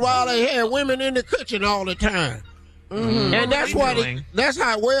 and it was while they had women in the kitchen all the time. And that's how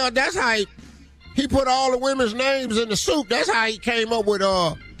he put all the women's names in the soup. That's how he came up with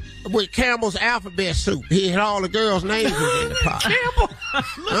Campbell's alphabet soup. He had all the girls' names in the pot. Campbell?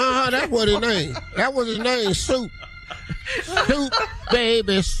 That's what his name. That was his name, Soup. Soup,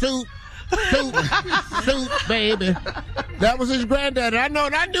 baby, soup. Suit, baby. That was his granddaddy. I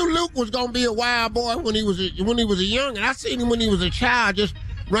knew Luke was gonna be a wild boy when he was a young, and I seen him when he was a child, just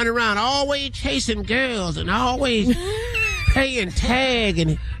running around, always chasing girls and always paying tag,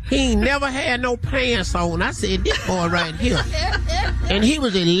 and he ain't never had no pants on. I said, this boy right here. And he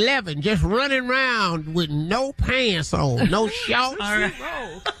was 11, just running around with no pants on, no shorts. All right.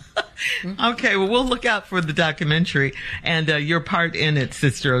 Okay, well, we'll look out for the documentary and your part in it,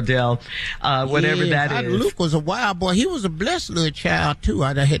 Sister Odell, whatever that is. Luke was a wild boy. He was a blessed little child, too.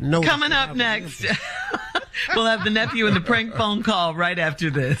 I had noticed. Coming up next, we'll have the nephew and the prank phone call right after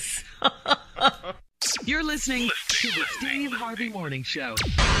this. You're listening to the Steve Harvey Morning Show.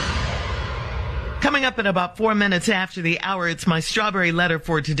 Coming up in about 4 minutes after the hour, it's my strawberry letter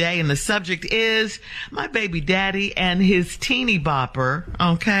for today, and the subject is my baby daddy and his teeny bopper,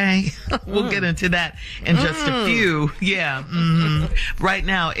 okay? We'll get into that in just a few. Yeah. Right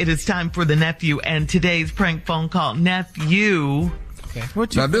now, it is time for the nephew and today's prank phone call. Nephew. Okay.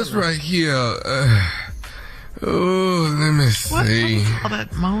 Now, this right here, let me see. All that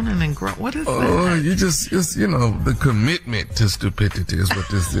moaning and what is that? Oh, you just, the commitment to stupidity is what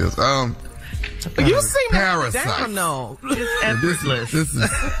this is. You seem parasites. Down, no. It's effortless.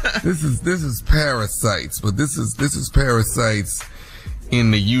 This is parasites, but this is parasites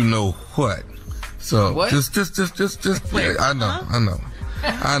in the you know what. So what? just yeah, I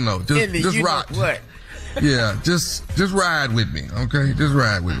know. Just rock. What? Yeah, just ride with me, okay? Just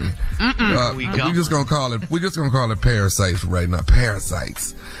ride with me. We're just gonna call it parasites right now.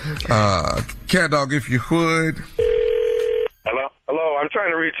 Parasites. Okay. Cat dog, if you would. Hello, I'm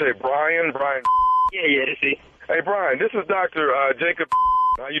trying to reach Brian. Yeah, this is. Hey, Brian, this is Dr. Jacob.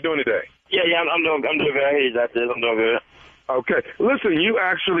 How you doing today? Yeah, I'm doing good. Hey, Doctor, I'm doing good. Okay. Listen, you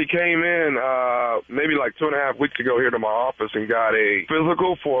actually came in maybe like 2.5 weeks ago here to my office and got a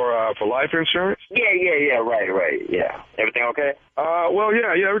physical for life insurance. Yeah, right. Yeah. Everything okay? Well,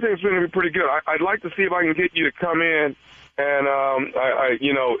 yeah, everything's going to be pretty good. I'd like to see if I can get you to come in. And,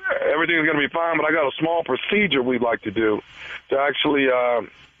 everything's going to be fine, but I got a small procedure we'd like to do to actually,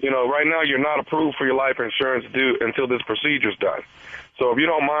 right now you're not approved for your life insurance due until this procedure's done. So if you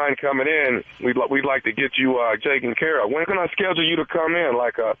don't mind coming in, we'd like to get you taken care of. When can I schedule you to come in?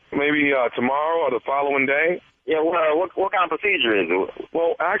 Like maybe tomorrow or the following day? Yeah, what kind of procedure is it?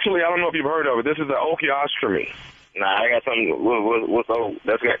 Well, actually, I don't know if you've heard of it. This is the osteotomy. Nah, I got something.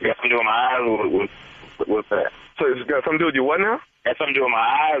 That's got something to do with my eyes. What's that? So it's got something to do with your what now? That's something to do with my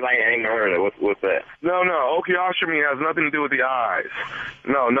eyes. I ain't heard of it. What's that? No. Osteotomy has nothing to do with the eyes.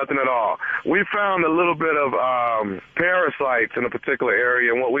 No, nothing at all. We found a little bit of parasites in a particular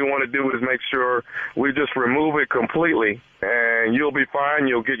area, and what we want to do is make sure we just remove it completely, and you'll be fine.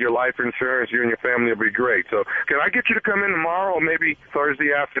 You'll get your life insurance. You and your family will be great. So can I get you to come in tomorrow or maybe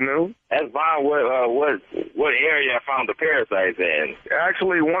Thursday afternoon? That's fine. What area I found the parasites in?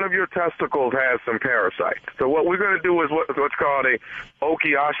 Actually, one of your testicles has some parasites. So what we're going to do is what's called a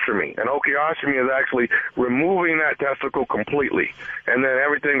osteotomy. An osteotomy is actually removing that testicle completely, and then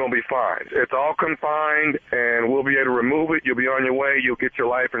everything will be fine. It's all confined, and we'll be able to remove it. You'll be on your way. You'll get your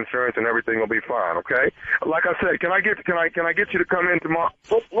life insurance, and everything will be fine. Okay? Like I said, can I get you to come in tomorrow?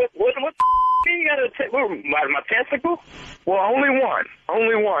 What you got to take my testicle? Well, only one,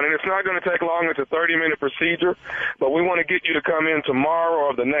 and it's not going to take long. It's a 30-minute procedure, but we want to get you to come in tomorrow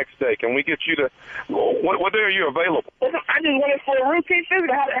or the next day. Can we get you to? What day are you available? I just wanted for a routine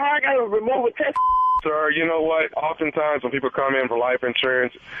physical. How I got to remove a testicle? Sir, you know what? Oftentimes when people come in for life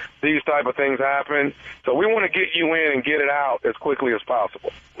insurance, these type of things happen. So we want to get you in and get it out as quickly as possible.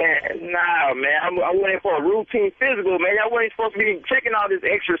 Man, nah, man. I went in for a routine physical, man. Y'all wasn't supposed to be checking all this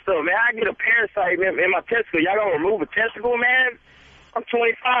extra stuff, man. I get a parasite in my testicle. Y'all gonna remove a testicle, man? I'm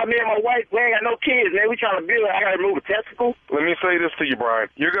 25, man. My wife, we ain't got no kids, man. We trying to build. I gotta remove a testicle. Let me say this to you, Brian.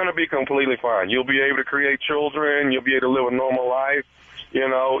 You're gonna be completely fine. You'll be able to create children. You'll be able to live a normal life. You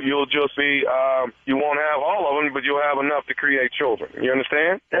know, you'll just be, you won't have all of them, but you'll have enough to create children. You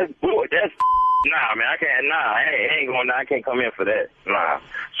understand? That's good. Nah, man, I can't, I ain't going, I can't come in for that. Nah.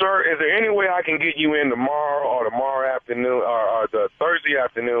 Sir, is there any way I can get you in tomorrow or tomorrow afternoon or the Thursday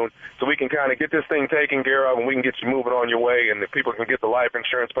afternoon so we can kind of get this thing taken care of and we can get you moving on your way and the people can get the life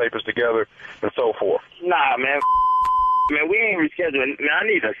insurance papers together and so forth? Nah, man. Man, we ain't rescheduling. Man, I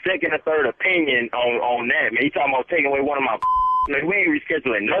need a second or third opinion on that, man. You talking about taking away one of my man, we ain't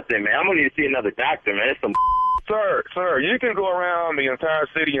rescheduling nothing, man. I'm going to need to see another doctor, man. That's some Sir, you can go around the entire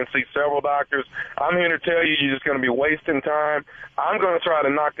city and see several doctors. I'm here to tell you you're just going to be wasting time. I'm going to try to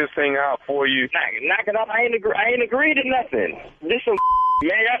knock this thing out for you. Knock it off. I ain't agreed to nothing. This some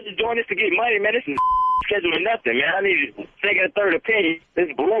man, y'all just doing this to get money, man. This is scheduling nothing, man. I need a second or third opinion. This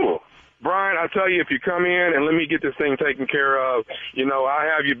is brutal. Brian, I tell you, if you come in and let me get this thing taken care of,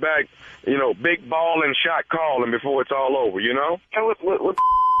 I have you back, big ball and shot calling before it's all over, Hey, what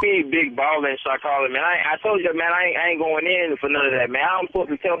the big ball and shot calling, man? I told you, man, I ain't going in for none of that, man. I'm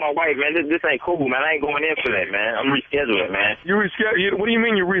supposed to tell my wife, man, this ain't cool, man. I ain't going in for that, man. I'm rescheduling, man. You reschedule? What do you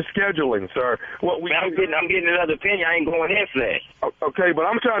mean you're rescheduling, sir? I'm getting another opinion. I ain't going in for that. Okay, but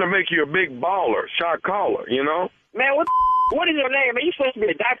I'm trying to make you a big baller, shot caller, Man, what is your name, man? You supposed to be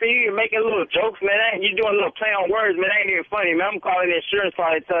a doctor. You're making little jokes, man. You doing a little play on words, man. That ain't even funny, man. I'm calling the insurance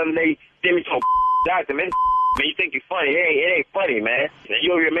probably telling them they send me to a doctor, man. Man, you think you're funny. It ain't funny, man.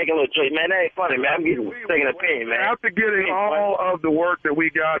 You over here making a little joke. Man, that ain't funny, man. I'm getting second opinion, man. After getting all of the work that we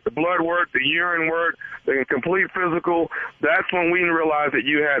got, the blood work, the urine work, the complete physical, that's when we realized that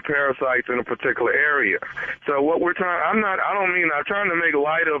you had parasites in a particular area. So what we're trying, I'm trying to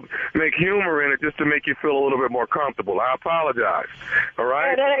make humor in it just to make you feel a little bit more comfortable. I apologize. All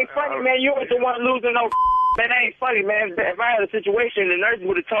right? Man, that ain't funny, man. You ain't the one losing no. Man, that ain't funny, man. If I had a situation, the nurse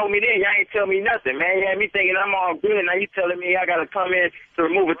would have told me then. Y'all ain't tell me nothing, man. You had me thinking I'm all good, and now you telling me I got to come in to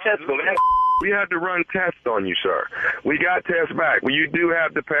remove a testicle, man. We had to run tests on you, sir. We got tests back. Well, you do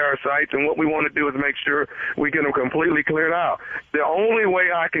have the parasites, and what we want to do is make sure we get them completely cleared out. The only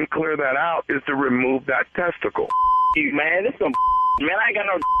way I can clear that out is to remove that testicle. Man, this some man. I ain't got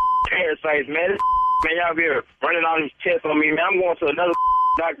no parasites, man. Man, y'all be here running all these tests on me, man. I'm going to another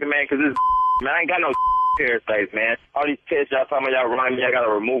doctor, man, because this man, I ain't got no parasites, man. All these tests y'all talking about, y'all running me, I got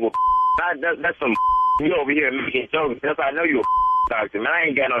to remove them. That's some you over here making jokes. That's how I know you a doctor, man. I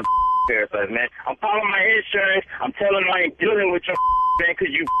ain't got no parasites, man. I'm calling my insurance. I'm telling them I ain't dealing with your man,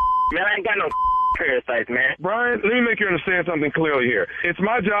 because you, man, I ain't got no parasites, man. Brian, let me make you understand something clearly here. It's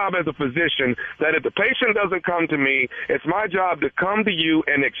my job as a physician that if the patient doesn't come to me, it's my job to come to you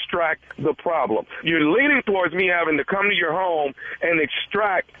and extract the problem. You're leaning towards me having to come to your home and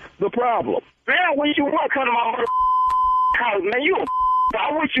extract the problem. Man, when you want to come to my house, man,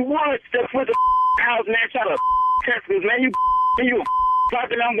 I wish you want to step with the house, man, try to test this, man. You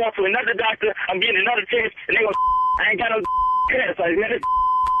doctor, I'm going to another doctor, I'm getting another test, and they go, I ain't got no parasites, man.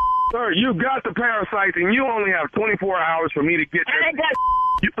 Sir, you got the parasites, and you only have 24 hours for me to get I ain't got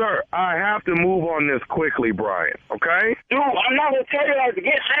Sir, I have to move on this quickly, Brian, okay? Dude, I'm not going to tell you that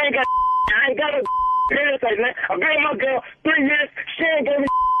again. I ain't got no parasites, man. I've been with my girl 3 years. She ain't got me.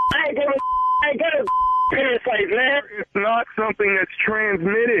 I ain't got a parasites, man. It's not something that's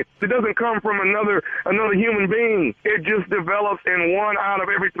transmitted. It doesn't come from another human being. It just develops in 1 out of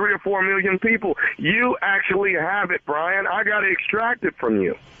every 3 or 4 million people. You actually have it, Brian. I got to extract it from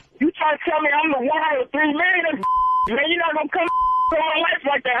you. You try to tell me I'm the 1 out of 3 million? Man, you're not going to come to my life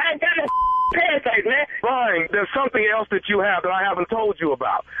like that. I ain't got no parasites, man. Brian, there's something else that you have that I haven't told you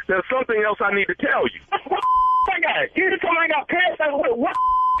about. There's something else I need to tell you. What I got? You just told me I got parasites. What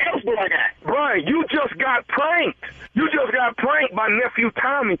else do I got? Brian, you just got pranked. You just got pranked by nephew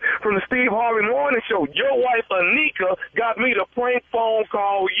Tommy from the Steve Harvey Morning Show. Your wife, Anika, got me to prank phone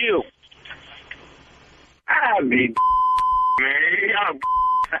call you. I be man.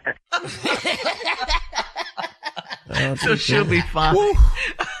 So she'll be fine.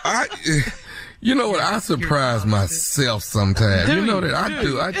 You know what? I surprise myself sometimes. You know that I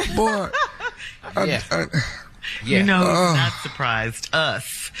do. You know, he's not surprised.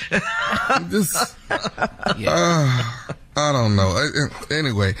 Us. I don't know.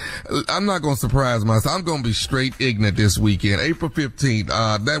 Anyway, I'm not going to surprise myself. I'm going to be straight ignorant this weekend. April 15th,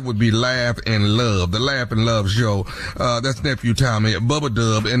 that would be Laugh and Love, the Laugh and Love show. That's Nephew Tommy, Bubba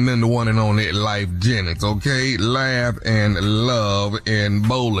Dub, and then the one and only Life Jennings, okay? Laugh and Love in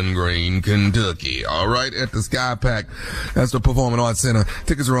Bowling Green, Kentucky. All right, at the Sky Pack. That's the Performing Arts Center.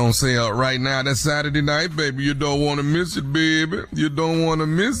 Tickets are on sale right now. That's Saturday night, baby. You don't want to miss it, baby. You don't want to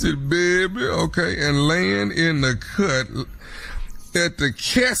miss it, baby. Okay, and laying in the cut at the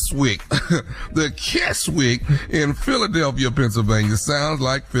Keswick, in Philadelphia, Pennsylvania. Sounds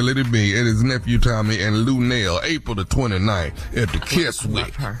like Philly to me. It is Nephew Tommy and Lou Nell, April the 29th at the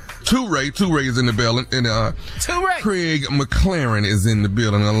Keswick. Two-Ray is in the building, and Craig McLaren is in the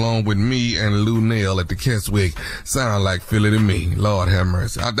building along with me and Lou Nell at the Keswick. Sound like Philly to me. Lord have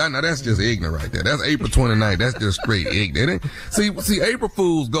mercy. Now that's just ignorant right there. That's April 29th. That's just straight ignorant. See, April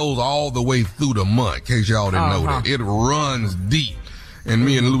Fool's goes all the way through the month, in case y'all didn't know that. It runs deep. And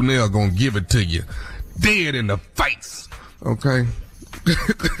me and Lou Nell gonna give it to you dead in the face. Okay?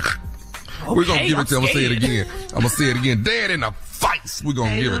 We're gonna give it to you. I'm gonna say it again. Dead in the face. We're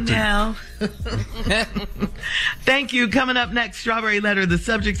gonna give it to you. Thank you. Coming up next, Strawberry Letter. The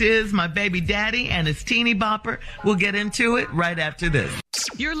subject is my baby daddy and his teeny bopper. We'll get into it right after this.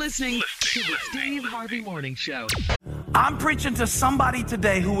 You're listening to the Steve Harvey Morning Show. I'm preaching to somebody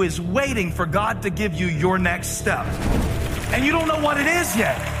today who is waiting for God to give you your next step. And you don't know what it is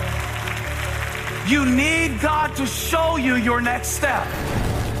yet. You need God to show you your next step.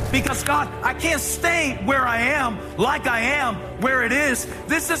 Because God, I can't stay where I am, like I am, where it is.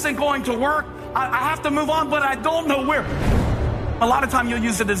 This isn't going to work. I have to move on, but I don't know where. A lot of time you'll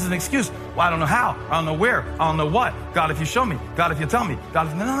use it as an excuse. Well, I don't know how. I don't know where. I don't know what. God, if you show me. God, if you tell me. God,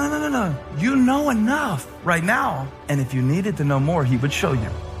 if... No. You know enough right now. And if you needed to know more, he would show you.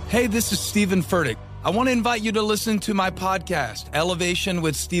 Hey, this is Stephen Furtick. I want to invite you to listen to my podcast, Elevation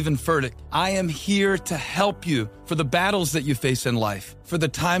with Stephen Furtick. I am here to help you for the battles that you face in life, for the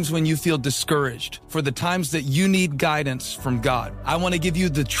times when you feel discouraged, for the times that you need guidance from God. I want to give you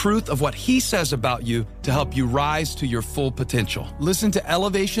the truth of what he says about you to help you rise to your full potential. Listen to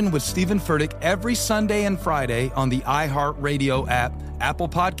Elevation with Stephen Furtick every Sunday and Friday on the iHeartRadio app, Apple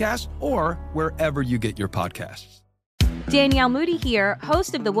Podcasts, or wherever you get your podcasts. Danielle Moody here,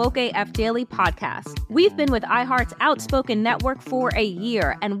 host of the Woke AF Daily podcast. We've been with iHeart's Outspoken Network for a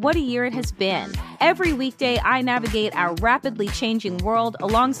year, and what a year it has been. Every weekday, I navigate our rapidly changing world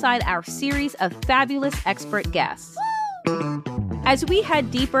alongside our series of fabulous expert guests. As we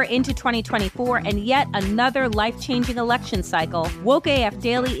head deeper into 2024 and yet another life-changing election cycle, Woke AF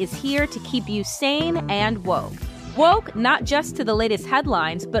Daily is here to keep you sane and woke. Woke not just to the latest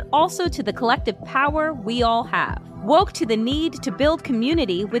headlines, but also to the collective power we all have. Woke to the need to build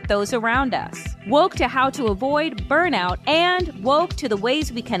community with those around us. Woke to how to avoid burnout, and woke to the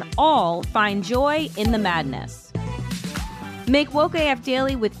ways we can all find joy in the madness. Make Woke AF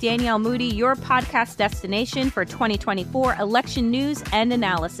Daily with Danielle Moody your podcast destination for 2024 election news and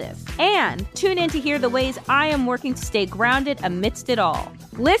analysis. And tune in to hear the ways I am working to stay grounded amidst it all.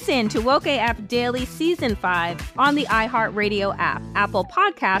 Listen to Woke AF Daily Season 5 on the iHeartRadio app, Apple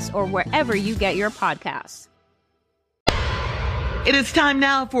Podcasts, or wherever you get your podcasts. It is time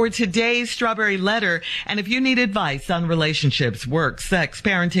now for today's Strawberry Letter. And if you need advice on relationships, work, sex,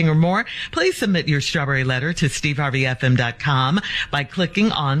 parenting, or more, please submit your Strawberry Letter to steveharveyfm.com by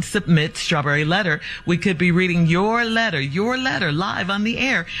clicking on Submit Strawberry Letter. We could be reading your letter live on the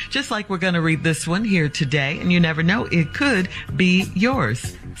air, just like we're going to read this one here today. And you never know, it could be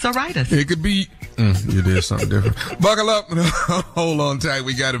yours. So write us. It could be... you did something different. Buckle up. Hold on tight.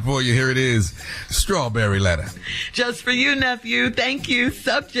 We got it for you. Here it is. Strawberry Letter. Just for you, nephew. Thank you.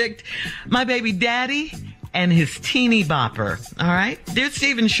 Subject, my baby daddy and his teeny bopper. All right. Dear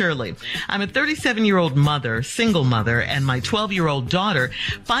Steve and Shirley, I'm a 37-year-old mother, single mother, and my 12-year-old daughter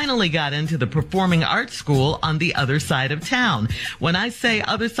finally got into the performing arts school on the other side of town. When I say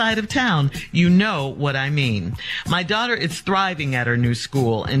other side of town, you know what I mean. My daughter is thriving at her new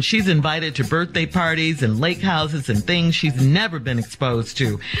school, and she's invited to birthday parties and lake houses and things she's never been exposed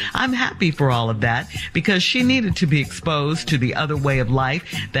to. I'm happy for all of that because she needed to be exposed to the other way of life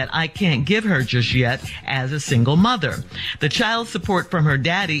that I can't give her just yet as a single mother. The child support from her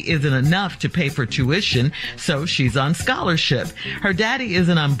daddy isn't enough to pay for tuition, so she's on scholarship. Her daddy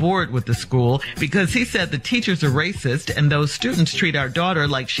isn't on board with the school because he said the teachers are racist and those students treat our daughter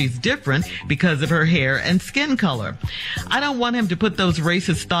like she's different because of her hair and skin color. I don't want him to put those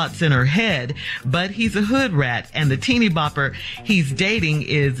racist thoughts in her head, but he's a hood rat and the teeny bopper he's dating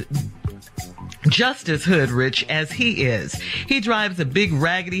is just as hood rich as he is. He drives a big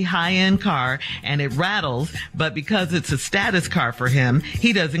raggedy high-end car and it rattles, but because it's a status car for him,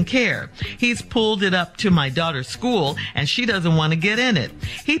 he doesn't care. He's pulled it up to my daughter's school and she doesn't want to get in it.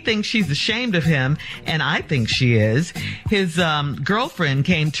 He thinks she's ashamed of him and I think she is. His girlfriend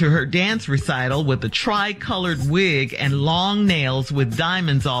came to her dance recital with a tri-colored wig and long nails with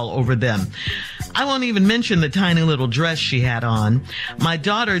diamonds all over them. I won't even mention the tiny little dress she had on. My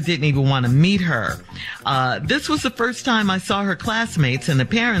daughter didn't even want to meet her. This was the first time I saw her classmates and the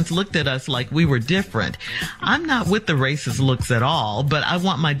parents looked at us like we were different. I'm not with the racist looks at all, but I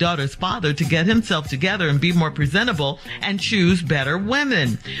want my daughter's father to get himself together and be more presentable and choose better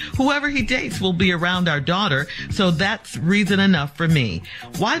women. Whoever he dates will be around our daughter, so that's reason enough for me.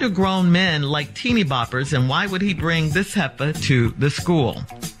 Why do grown men like teeny boppers and why would he bring this heifer to the school?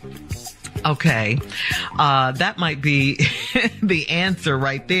 Okay, that might be the answer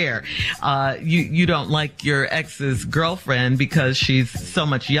right there. You don't like your ex's girlfriend because she's so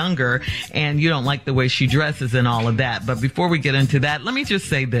much younger and you don't like the way she dresses and all of that. But before we get into that, let me just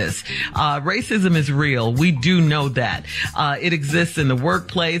say this. Racism is real. We do know that. It exists in the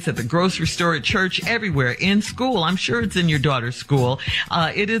workplace, at the grocery store, at church, everywhere, in school. I'm sure it's in your daughter's school.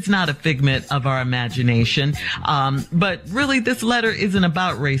 It is not a figment of our imagination. But really, this letter isn't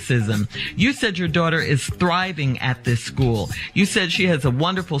about racism. You said your daughter is thriving at this school. You said she has a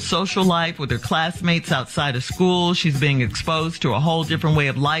wonderful social life with her classmates outside of school. She's being exposed to a whole different way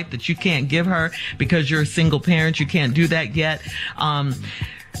of life that you can't give her because you're a single parent. You can't do that yet.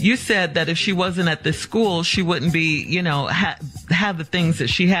 You said that if she wasn't at this school, she wouldn't be, have the things that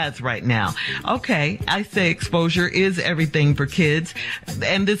she has right now. Okay, I say exposure is everything for kids,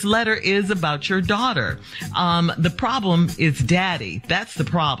 and this letter is about your daughter. The problem is daddy. That's the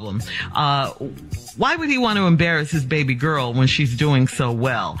problem. Why would he want to embarrass his baby girl when she's doing so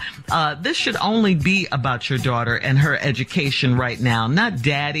well? This should only be about your daughter and her education right now, not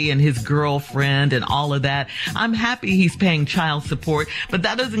daddy and his girlfriend and all of that. I'm happy he's paying child support, but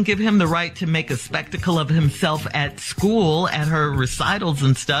that doesn't give him the right to make a spectacle of himself at school, at her recitals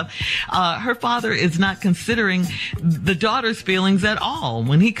and stuff. Her father is not considering the daughter's feelings at all.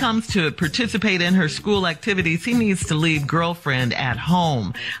 When he comes to participate in her school activities, he needs to leave girlfriend at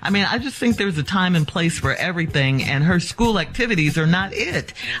home. I mean, I just think there's a time and place for everything, and her school activities are not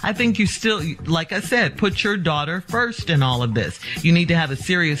it. I think you still, like I said, put your daughter first in all of this. You need to have a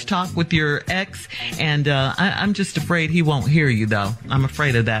serious talk with your ex, and I'm just afraid he won't hear you, though. I'm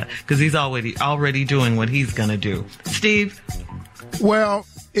afraid of that, because he's already doing what he's going to do. Steve? Well,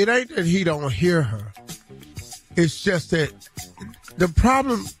 it ain't that he don't hear her. It's just that the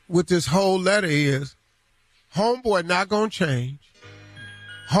problem with this whole letter is homeboy not going to change.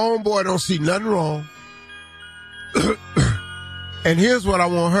 Homeboy don't see nothing wrong. And here's what I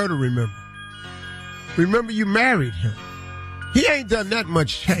want her to remember. Remember, you married him. He ain't done that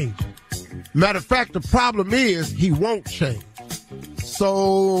much change. Matter of fact, the problem is he won't change.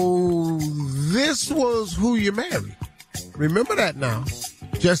 So this was who you married. Remember that now.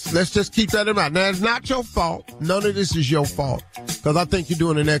 Let's just keep that in mind. Now, it's not your fault. None of this is your fault. Because I think you're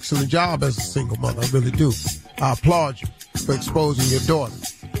doing an excellent job as a single mother. I really do. I applaud you for exposing your daughter.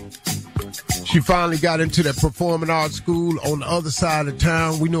 She finally got into that performing arts school on the other side of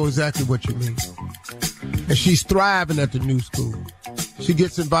town. We know exactly what you mean. And she's thriving at the new school. She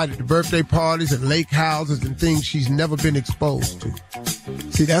gets invited to birthday parties and lake houses and things she's never been exposed to.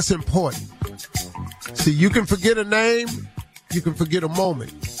 See, that's important. See, you can forget a name, you can forget a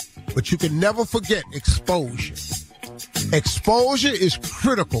moment, but you can never forget exposure. Exposure is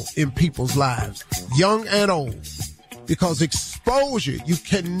critical in people's lives, young and old, because exposure, you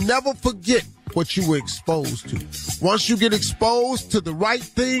can never forget what you were exposed to. Once you get exposed to the right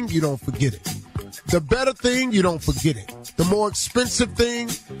thing, you don't forget it. The better thing, you don't forget it. The more expensive thing,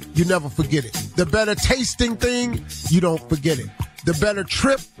 you never forget it. The better tasting thing, you don't forget it. The better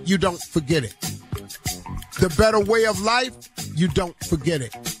trip, you don't forget it. The better way of life, you don't forget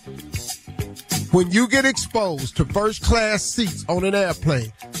it. When you get exposed to first class seats on an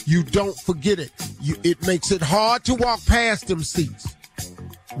airplane, you don't forget it. It makes it hard to walk past them seats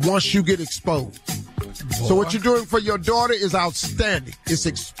once you get exposed. Boy. So what you're doing for your daughter is outstanding. It's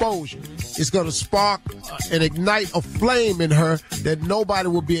exposure. It's going to spark and ignite a flame in her that nobody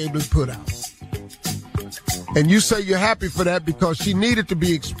will be able to put out. And you say you're happy for that because she needed to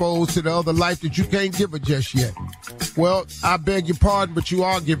be exposed to the other life that you can't give her just yet. Well, I beg your pardon, but you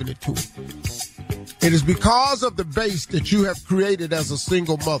are giving it to her. It is because of the base that you have created as a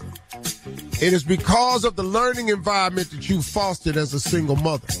single mother. It is because of the learning environment that you fostered as a single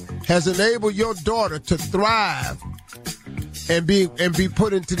mother has enabled your daughter to thrive and be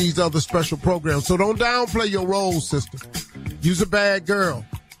put into these other special programs. So don't downplay your role, sister. You's a bad girl.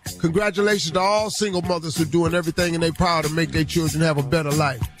 Congratulations to all single mothers who are doing everything in their power to make their children have a better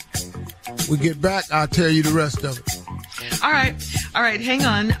life. We get back, I'll tell you the rest of it. All right, hang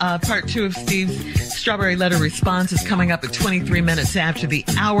on. Part 2 of Steve's Strawberry Letter response is coming up at 23 minutes after the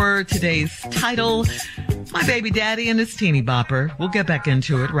hour. Today's title, My Baby Daddy and His Teeny Bopper. We'll get back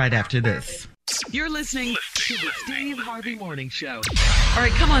into it right after this. You're listening to the Steve Harvey Morning Show. All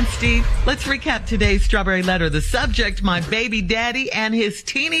right, come on, Steve. Let's recap today's Strawberry Letter. The subject, My Baby Daddy and His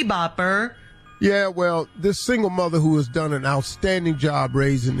Teeny Bopper. Yeah, well, this single mother who has done an outstanding job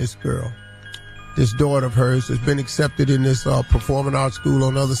raising this girl, this daughter of hers, has been accepted in this performing arts school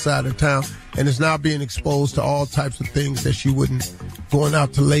on the other side of town and is now being exposed to all types of things that she wouldn't, going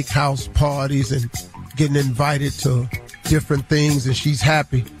out to lake house parties and getting invited to different things, and she's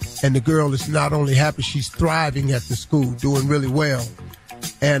happy. And the girl is not only happy, she's thriving at the school, doing really well.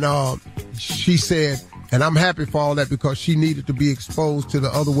 And she said, and I'm happy for all that because she needed to be exposed to the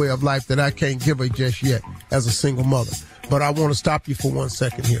other way of life that I can't give her just yet as a single mother. But I want to stop you for 1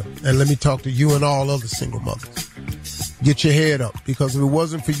 second here, and let me talk to you and all other single mothers. Get your head up, because if it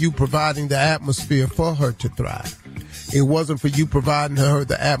wasn't for you providing the atmosphere for her to thrive, it wasn't for you providing her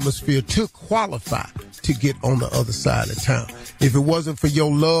the atmosphere to qualify to get on the other side of town. If it wasn't for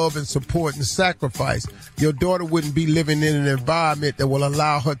your love and support and sacrifice, your daughter wouldn't be living in an environment that will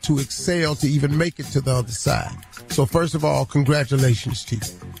allow her to excel to even make it to the other side. So first of all, congratulations to you.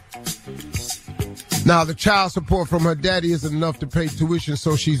 Now, the child support from her daddy isn't enough to pay tuition,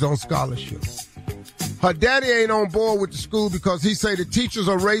 so she's on scholarship. Her daddy ain't on board with the school because he say the teachers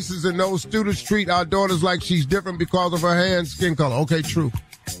are racist and those students treat our daughters like she's different because of her hair and skin color. Okay, true.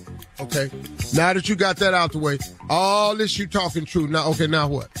 Okay. Now that you got that out the way, all this you talking true. Now, okay, now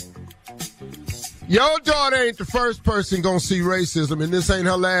what? Your daughter ain't the first person gonna see racism, and this ain't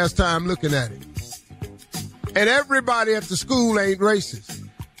her last time looking at it. And everybody at the school ain't racist.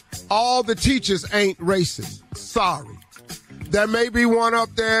 All the teachers ain't racist. Sorry. There may be one up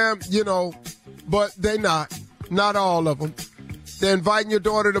there, but they're not. Not all of them. They're inviting your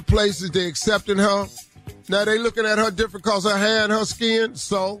daughter to places. They're accepting her. Now they looking at her different because her hair and her skin.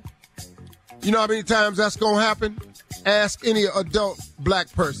 So, you know how many times that's going to happen? Ask any adult black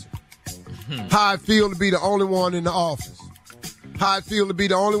person how I feel to be the only one in the office. How I feel to be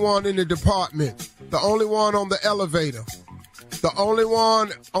the only one in the department. The only one on the elevator. The only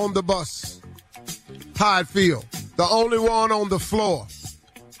one on the bus. How I feel. The only one on the floor.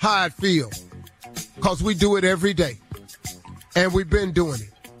 How I feel. Because we do it every day. And we've been doing it.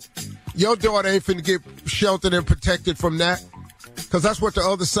 Your daughter ain't finna get sheltered and protected from that. Because that's what the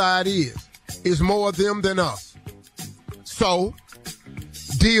other side is. It's more of them than us. So,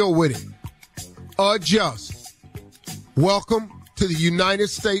 deal with it. Adjust. Welcome to the United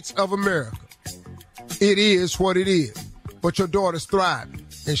States of America. It is what it is. But your daughter's thriving,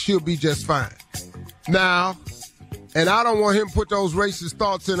 and she'll be just fine. Now, and I don't want him to put those racist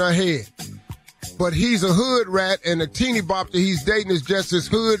thoughts in her head, but he's a hood rat, and the teeny bop that he's dating is just as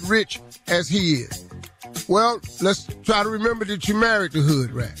hood rich as he is. Well, let's try to remember that you married the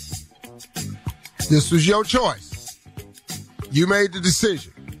hood rat. This was your choice. You made the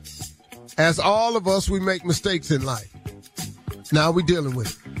decision. As all of us, we make mistakes in life. Now we're dealing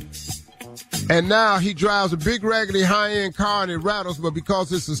with it. And now he drives a big, raggedy, high-end car and it rattles, but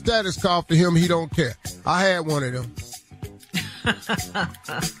because it's a status car for him, he don't care. I had one of them.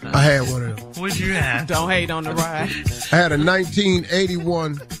 What'd you have? Don't hate on the ride. I had a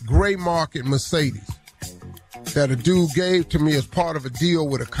 1981 gray market Mercedes that a dude gave to me as part of a deal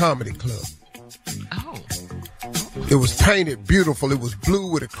with a comedy club. Oh. It was painted beautiful. It was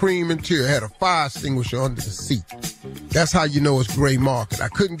blue with a cream interior. It had a fire extinguisher under the seat. That's how you know it's gray market. I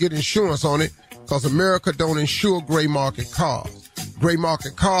couldn't get insurance on it because America don't insure gray market cars. Gray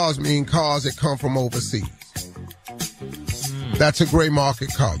market cars mean cars that come from overseas. That's a gray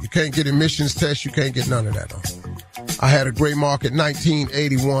market car. You can't get emissions tests. You can't get none of that on. I had a gray market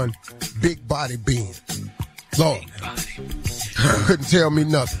 1981 big body Benz. Lord, couldn't tell me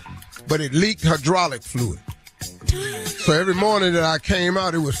nothing. But it leaked hydraulic fluid. So every morning that I came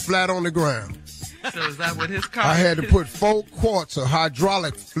out, it was flat on the ground. So is that what his car I had to put 4 quarts of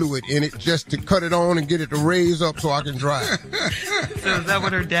hydraulic fluid in it just to cut it on and get it to raise up so I can drive. So is that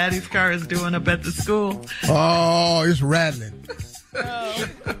what her daddy's car is doing up at the school? Oh, it's rattling.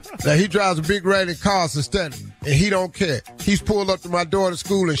 Now, he drives a big rattling car, and he don't care. He's pulled up to my daughter's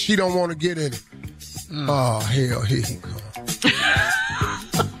school, and she don't want to get in it. Oh, hell, here he comes.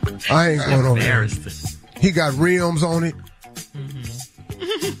 I ain't going over there. He got rims on it.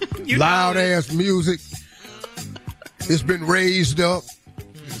 Loud ass music. It's been raised up.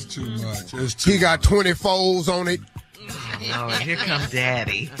 It's too much. He got 24s on it. Oh, here comes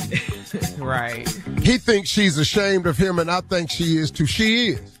daddy. Right. He thinks she's ashamed of him, and I think she is too. She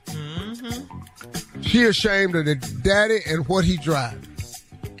is. Mm-hmm. She ashamed of the daddy and what he drives.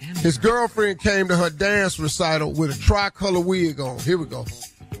 His girlfriend came to her dance recital with a tricolor wig on. Here we go.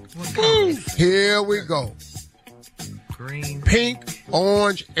 What color? Here we go. Green. Pink,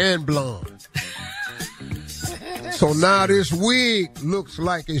 orange, and blonde. So now this wig looks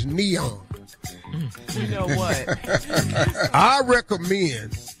like it's neon. You know what? I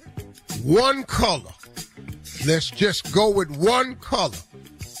recommend one color. Let's just go with one color.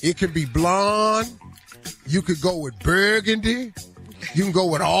 It can be blonde. You could go with burgundy. You can go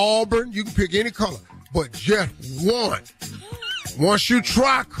with auburn. You can pick any color. But just one. Once you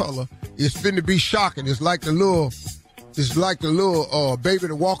try color, it's finna be shocking. It's like the little baby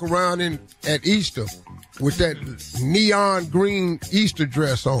that walk around at Easter with that neon green Easter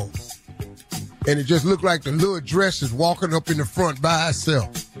dress on. And it just looked like the little dress is walking up in the front by itself.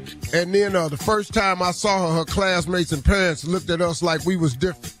 And then the first time I saw her classmates and parents looked at us like we was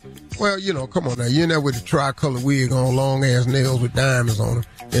different. Well, come on now. You're in there with a tricolor wig on, long ass nails with diamonds on her,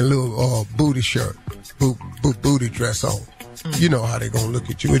 and a little booty shirt, booty dress on. You know how they gonna look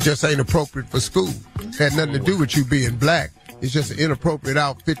at you. It just ain't appropriate for school. Had nothing to do with you being black. It's just an inappropriate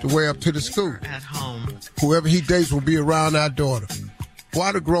outfit to wear up to the school. At home. Whoever he dates will be around our daughter.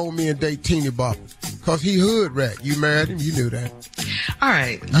 Why do grown men date teeny boppers? Because he hood rat. You married him, you knew that. All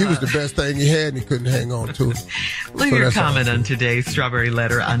right. You was the best thing he had and he couldn't hang on to it. Leave your comment on today's Strawberry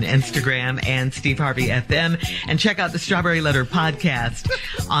Letter on Instagram and Steve Harvey FM. And check out the Strawberry Letter podcast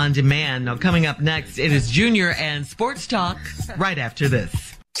on demand. Now, coming up next, it is Junior and Sports Talk right after this.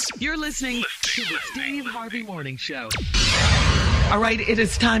 You're listening to the Steve Harvey Morning Show. All right, it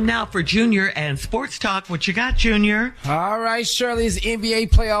is time now for Junior and Sports Talk. What you got, Junior? All right, Shirley, it's NBA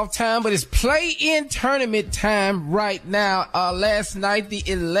playoff time, but it's play-in tournament time right now. Last night, the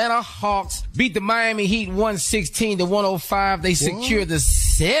Atlanta Hawks beat the Miami Heat 116-105. They secured the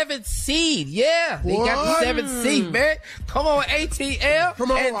 7th seed. Yeah, they got the 7th seed, man. Come on, ATL.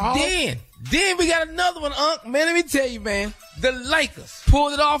 Come on, and then we got another one, Unc. Man, let me tell you, man. The Lakers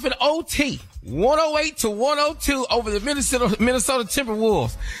pulled it off in OT. 108-102 over the Minnesota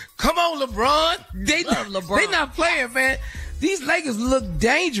Timberwolves. Come on, LeBron. They not playing, man. These Lakers look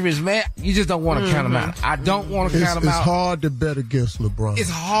dangerous, man. You just don't want to count them out. I don't want to count them out. It's hard to bet against LeBron. It's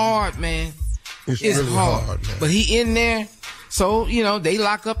hard, man. It's really hard, man. But he in there. So, they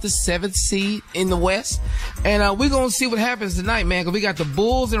lock up the 7th seed in the West. And we're going to see what happens tonight, man, because we got the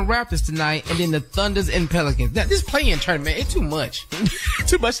Bulls and Raptors tonight and then the Thunders and Pelicans. Now, this play-in tournament, it's too much.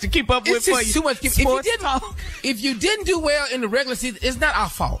 Too much to keep up with for you. Too much. If you didn't do well in the regular season, it's not our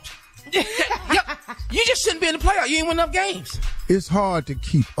fault. You just shouldn't be in the playoffs. You ain't win enough games. It's hard to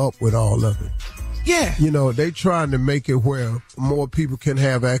keep up with all of it. Yeah. They trying to make it where more people can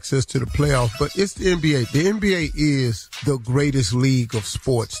have access to the playoffs, but it's the NBA. The NBA is the greatest league of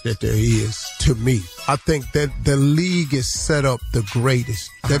sports that there is to me. I think that the league is set up the greatest.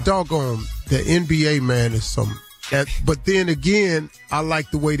 That doggone, the NBA, man, is some... But then again, I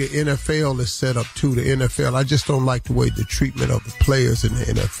like the way the NFL is set up too. The NFL, I just don't like the way the treatment of the players in the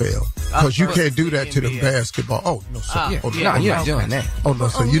NFL. Because you can't do that to the basketball. Oh, no, sir. No, you're not doing that. Oh, no,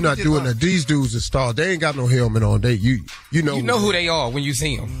 sir. You're not doing that. These dudes are stars. They ain't got no helmet on. You know who they are when you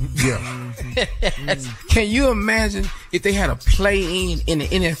see them. Yeah. Can you imagine if they had a play-in the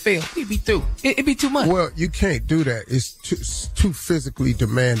NFL? It'd be through. It'd be too much. Well, you can't do that. It's too physically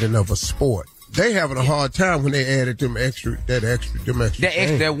demanding of a sport. They having a hard time when they added them extra games.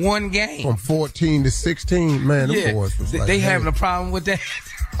 That one game. From 14 to 16, man, them boys was like, they having a problem with that.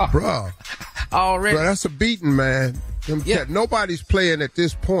 Bro. Already. Bro, that's a beating, man. Nobody's playing at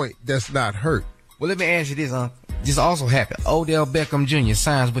this point that's not hurt. Well, let me ask you this, This also happened. Odell Beckham Jr.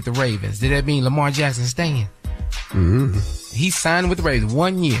 signs with the Ravens. Did that mean Lamar Jackson staying? Mm-hmm. He signed with the Ravens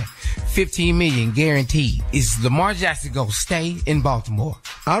 1 year, $15 million guaranteed. Is Lamar Jackson gonna stay in Baltimore?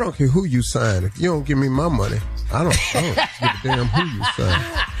 I don't care who you sign. If you don't give me my money, I don't give a damn who you sign.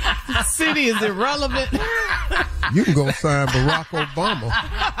 The city is irrelevant. You can go sign Barack Obama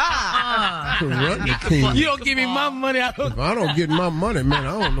to run the team. You don't give me my money. If I don't get my money, man,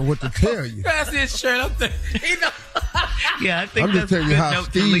 I don't know what to tell you. That's his shirt up there. Yeah, I think that's a good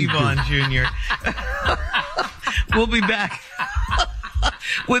note to leave on, Junior. We'll be back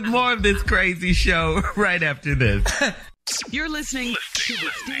with more of this crazy show right after this. You're listening to the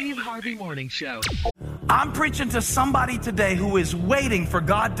Steve Harvey Morning Show. I'm preaching to somebody today who is waiting for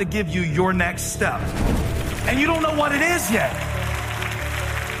God to give you your next step. And you don't know what it is yet.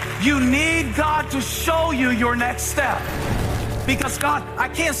 You need God to show you your next step. Because God, I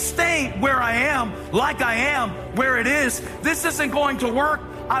can't stay where I am, like I am, where it is. This isn't going to work.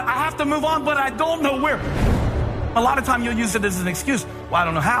 I have to move on, but I don't know where. A lot of time you'll use it as an excuse. Well, I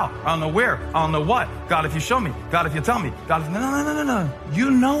don't know how. I don't know where. I don't know what. God, if you show me. God, if you tell me. God, if... No.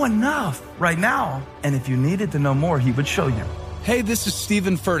 You know enough right now. And if you needed to know more, he would show you. Hey, this is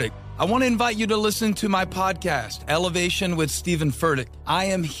Stephen Furtick. I want to invite you to listen to my podcast, Elevation with Stephen Furtick. I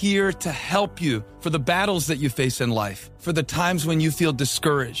am here to help you for the battles that you face in life, for the times when you feel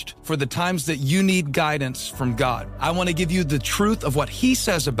discouraged, for the times that you need guidance from God. I want to give you the truth of what he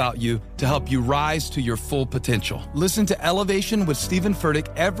says about you to help you rise to your full potential. Listen to Elevation with Stephen Furtick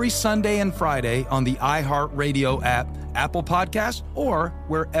every Sunday and Friday on the iHeartRadio app, Apple Podcasts, or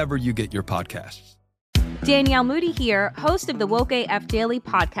wherever you get your podcasts. Danielle Moody here, host of the Woke AF Daily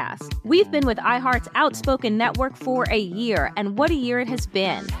podcast. We've been with iHeart's Outspoken Network for a year, and what a year it has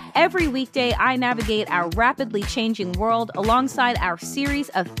been. Every weekday, I navigate our rapidly changing world alongside our series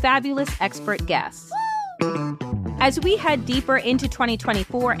of fabulous expert guests. As we head deeper into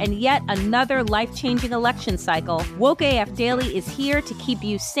 2024 and yet another life-changing election cycle, Woke AF Daily is here to keep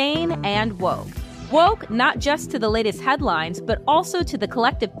you sane and woke. Woke not just to the latest headlines, but also to the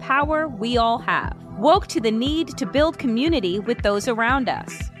collective power we all have. Woke to the need to build community with those around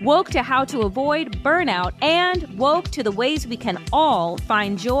us. Woke to how to avoid burnout, and woke to the ways we can all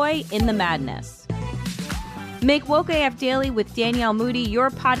find joy in the madness. Make Woke AF Daily with Danielle Moody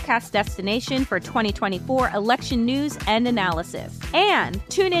your podcast destination for 2024 election news and analysis. And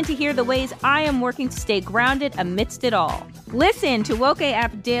tune in to hear the ways I am working to stay grounded amidst it all. Listen to Woke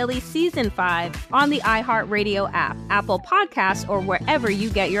AF Daily Season 5 on the iHeartRadio app, Apple Podcasts, or wherever you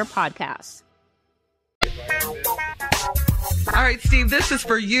get your podcasts. All right, Steve, this is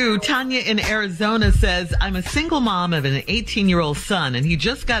for you. Tanya in Arizona says, I'm a single mom of an 18-year-old son, and he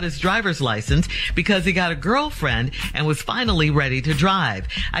just got his driver's license because he got a girlfriend and was finally ready to drive.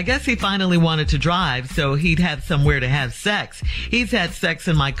 I guess he finally wanted to drive so he'd have somewhere to have sex. He's had sex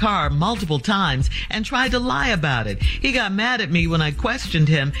in my car multiple times and tried to lie about it. He got mad at me when I questioned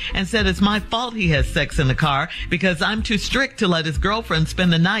him and said it's my fault he has sex in the car because I'm too strict to let his girlfriend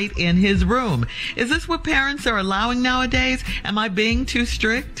spend the night in his room. Is this what parents are allowing nowadays? Am I being too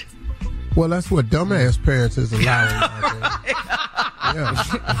strict? Well, that's what dumbass parents is allowing. Yeah,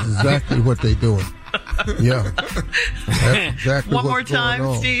 that's exactly what they're doing. Yeah, that's exactly One what's more time,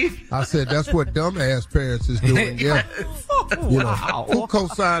 going on. Steve. I said that's what dumbass parents is doing. Yeah, you know, who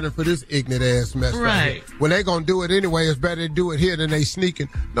co-signing for this ignorant ass mess? Right here? When they gonna do it anyway, it's better to do it here than they sneaking.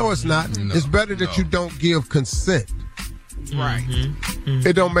 No, it's not. No, it's better that you don't give consent. Right. Mm-hmm.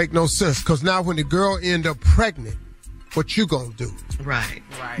 It don't make no sense because now when the girl end up pregnant, what you gonna do? Right.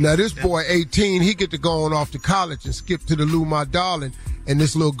 Now this boy 18, he get to go on off to college and skip to the Lou My Darling, and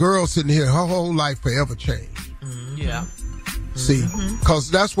this little girl sitting here, her whole life forever changed. Yeah. See,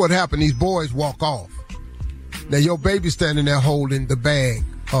 because that's what happened. These boys walk off. Now your baby standing there holding the bag,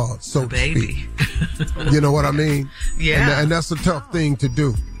 so to speak. You know what I mean? Yeah. And that's a tough thing to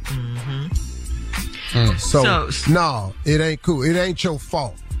do. So no, it ain't cool. It ain't your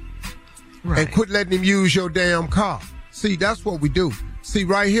fault. Right. And quit letting him use your damn car. See, that's what we do. See,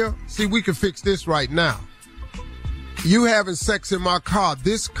 right here, we can fix this right now. You having sex in my car,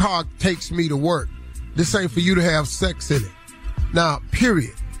 this car takes me to work. This ain't for you to have sex in it. Now,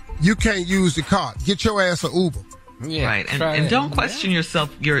 period. You can't use the car. Get your ass an Uber. Yeah, right. And don't question yourself,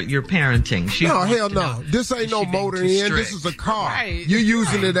 your parenting. No, hell no. This ain't no motor in. This is a car. Right. You're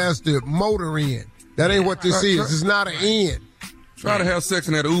using it as the motor in. That ain't what this is. It's not an end. Try to have sex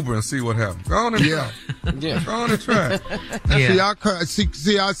in that Uber and see what happens. Go on and try. Go on and try.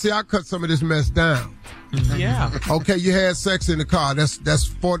 I cut some of this mess down. Yeah. Okay, you had sex in the car. That's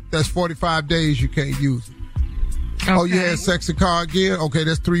 45 days you can't use it. Okay. Oh, you had sex in the car again? Okay,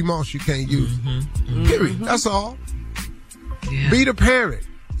 that's 3 months you can't use it. Period. That's all. Yeah. Be the parent.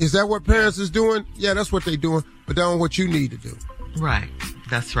 Is that what parents is doing? Yeah, that's what they doing, but that's what you need to do. Right.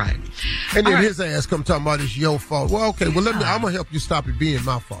 That's right. And then his ass come talking about it's your fault. Well, okay, well, I'm going to help you stop it being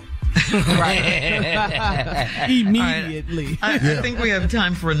my fault. Immediately. I think we have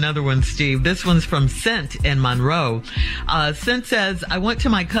time for another one, Steve. This one's from Sent in Monroe. Sent says, I went to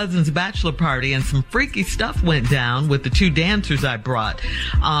my cousin's bachelor party and some freaky stuff went down with the 2 dancers I brought.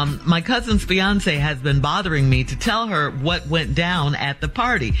 My cousin's fiance has been bothering me to tell her what went down at the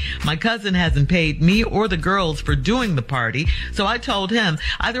party. My cousin hasn't paid me or the girls for doing the party, so I told him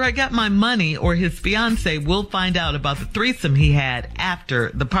either I got my money or his fiance will find out about the threesome he had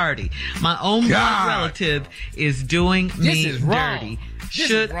after the party. My own blood relative is doing me dirty.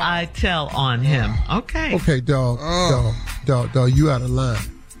 Should I tell on him? Okay. Okay, dog, you out of line.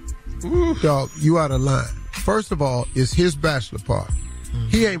 Dog, you out of line. First of all, it's his bachelor party.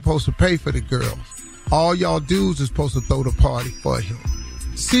 He ain't supposed to pay for the girls. All y'all dudes is supposed to throw the party for him.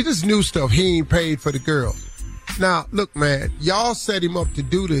 See this new stuff, he ain't paid for the girls. Now, look, man, y'all set him up to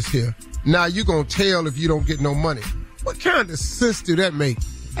do this here. Now you gonna tell if you don't get no money. What kind of sense do that make?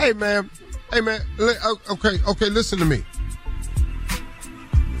 Hey, man, okay, listen to me.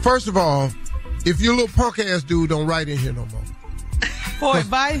 First of all, if your little punk-ass dude don't write in here no more. For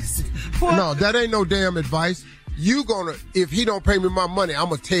advice? No, that ain't no damn advice. If he don't pay me my money, I'm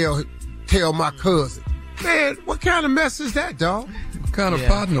going to tell my cousin. Man, what kind of mess is that, dog? What kind of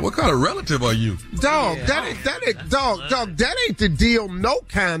partner? What kind of relative are you? Dog, that ain't the deal no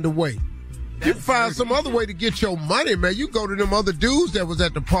kind of way. You can find some other way to get your money, man. You go to them other dudes that was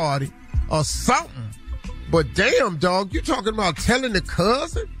at the party or something. But damn, dog, you talking about telling the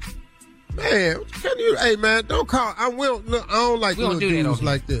cousin? Man, hey, man, don't call. I don't like little dudes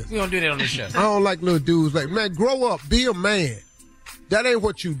like this. We don't do that on this show. I don't like little dudes like, man, grow up, be a man. That ain't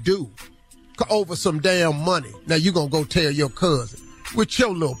what you do over some damn money. Now you gonna go tell your cousin with your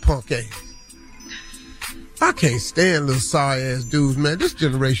little punk ass. I can't stand little sorry ass dudes, man. This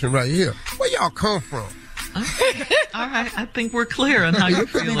generation right here. Where y'all come from? All right, I think we're clear on how you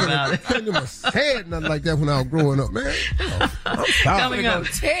feel about it. I couldn't even say nothing like that when I was growing up, man. I'm sorry. Coming up,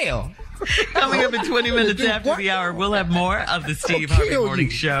 Coming up in 20 minutes after the hour, we'll have more of the Steve Harvey Morning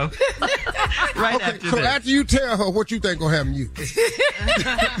Show. After so this. after you tell her what you think gonna happen to you.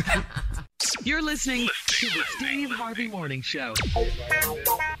 You're listening to the Steve Harvey Morning Show.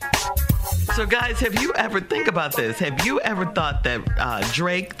 So, guys, have you ever thought that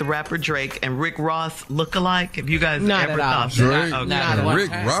Drake, the rapper Drake, and Rick Ross look alike? Have you guys ever thought Drake, that? not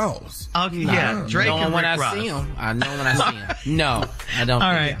Rick Ross. Okay, yeah, Drake and Rick Ross. I know when I see him. No, I don't.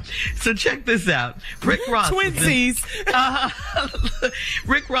 All right, so check this out. Rick Ross. Twinsies.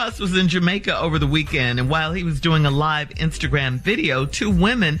 Rick Ross was in Jamaica over the weekend, and while he was doing a live Instagram video, 2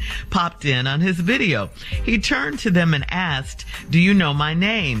 women popped in on his video. He turned to them and asked, "Do you know my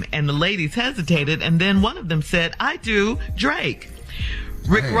name?" And the ladies hesitated, and then one of them said, "I do, Drake."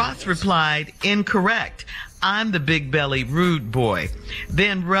 Rick Ross replied, "Incorrect. I'm the big belly rude boy."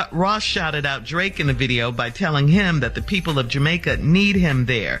 Then Ross shouted out Drake in the video by telling him that the people of Jamaica need him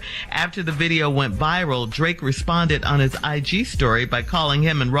there. After the video went viral, Drake responded on his IG story by calling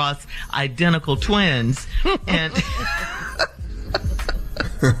him and Ross identical twins. And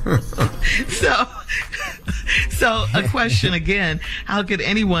So a question again, how could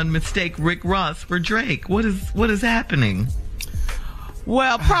anyone mistake Rick Ross for Drake? What is happening?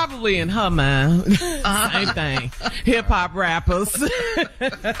 Well, probably in her mind. Same thing. Hip-hop rappers.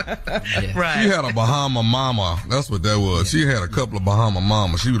 Right. She had a Bahama mama. That's what that was. She had a couple of Bahama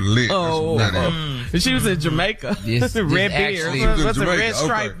mamas. She was lit. She was in Jamaica. Red beards. What's it? Red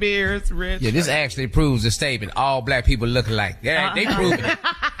striped beards. This actually proves the statement. All black people look alike. Yeah, they proving it.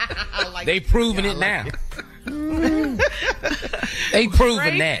 They proving it now. They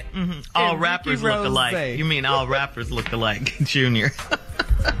proving that. Mm-hmm. All rappers look alike. You mean all rappers look alike, Junior?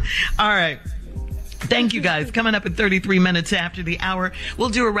 All right. Thank you, guys. Coming up in 33 minutes after the hour, we'll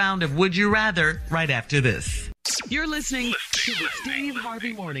do a round of Would You Rather right after this. You're listening to the Steve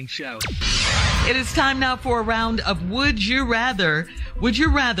Harvey Morning Show. It is time now for a round of Would You Rather. Would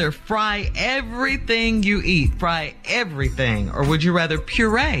you rather fry everything you eat? Fry everything. Or would you rather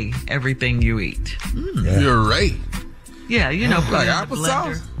puree everything you eat? Puree? Yeah, you know, put like it in the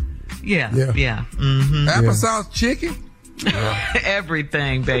blender. applesauce? Yeah. Mm-hmm. Applesauce chicken?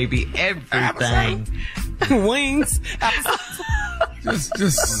 Everything, baby. Everything. Wings.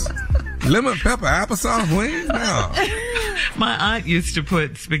 Just lemon pepper applesauce wings? No. My aunt used to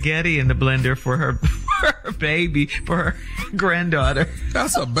put spaghetti in the blender for her baby, for her granddaughter.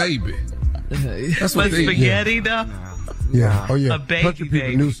 That's a baby. That's what spaghetti, though? Yeah. Oh, yeah. A baby, bunch of people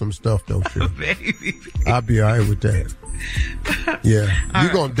knew some stuff, though, too. A baby. I'll be all right with that. Yeah.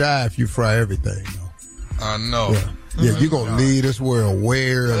 You're going to die if you fry everything, though. I know. Yeah, you're going to leave this world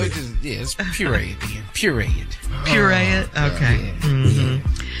where... It's puree again. Puree it. Puree it? Okay. Yeah.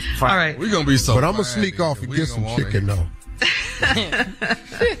 Mm-hmm. All right. We're going to be so But I'm going to sneak off and get some chicken, though.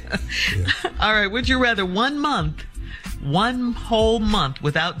 All right. Would you rather 1 month, 1 whole month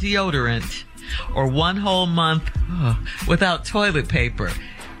without deodorant, or 1 whole month without toilet paper?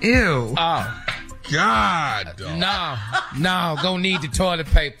 Ew. Oh. God. No, gonna need the toilet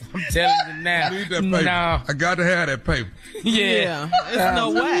paper. I'm telling you now. I need that paper. No. I got to have that paper. Yeah. There's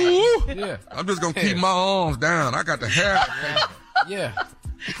no way. Yeah. I'm just going to keep my arms down. I got to have that paper. Yeah.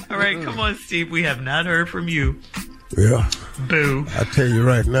 All right. Come on, Steve. We have not heard from you. Yeah. Boo. I tell you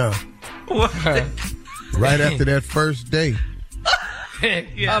right now. What? Right after that first day.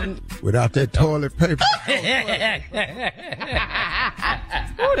 Without that toilet paper.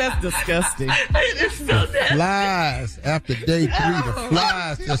 Oh, that's disgusting. It's so nasty. Flies after day 3. The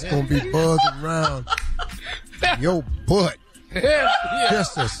flies just gonna be buzzing around your butt.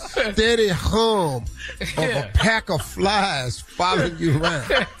 Just a steady hum of a pack of flies following you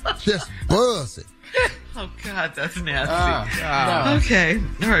around. Just buzzing. Oh, God, that's nasty. Okay.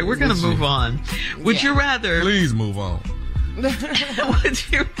 All right, we're going to move on. Would you rather... Please move on.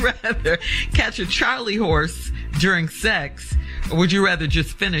 Would you rather catch a Charlie horse during sex, or would you rather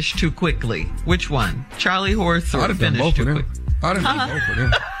just finish too quickly? Which one? Charlie horse or finish too quickly? I didn't do both of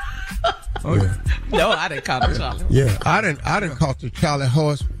them. No, I didn't call it Charlie. Yeah, I didn't caught the Charlie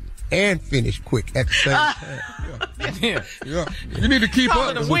horse and finish quick at the same time. Yeah. You need to keep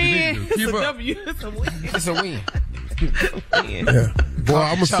up. It's a win. It's a W. It's a win. It's a win. Yeah. Boy,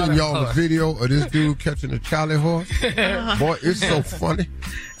 I'm gonna send y'all a video of this dude catching a Charlie horse. Boy, it's so funny.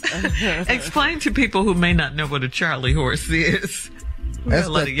 Explain to people who may not know what a Charlie horse is. That's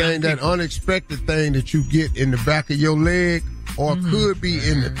that thing, that unexpected thing that you get in the back of your leg, or could be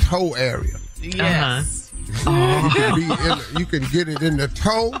in the toe area. Yes. You can get it in the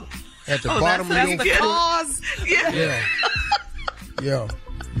toe, at the bottom of your foot. Cause. Yeah. Yeah.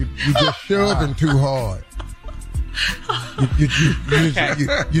 You just shoving too hard.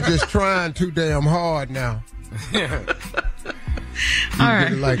 You're just trying too damn hard now. All right.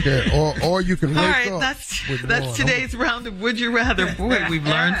 Get it like that. Or you can wake up. That's today's round of Would You Rather. Boy, we've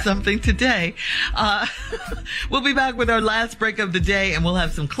learned something today. We'll be back with our last break of the day, and we'll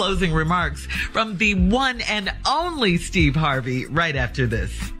have some closing remarks from the one and only Steve Harvey right after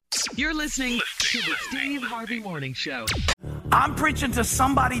this. You're listening to the Steve Harvey Morning Show. I'm preaching to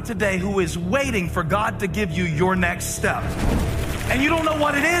somebody today who is waiting for God to give you your next step. And you don't know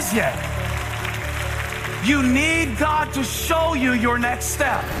what it is yet. You need God to show you your next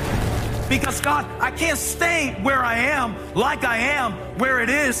step. Because God, I can't stay where I am, like I am, where it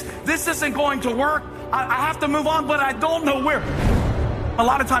is. This isn't going to work. I have to move on, but I don't know where. A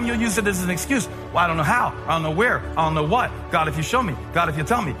lot of time you'll use it as an excuse. Well, I don't know how. I don't know where. I don't know what. God, if you show me. God, if you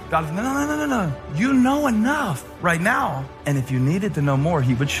tell me. God, if... No. You know enough right now. And if you needed to know more,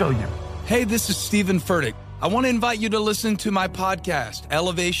 he would show you. Hey, this is Stephen Furtick. I want to invite you to listen to my podcast,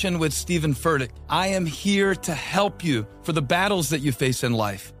 Elevation with Stephen Furtick. I am here to help you for the battles that you face in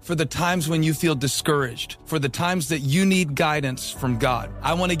life, for the times when you feel discouraged, for the times that you need guidance from God.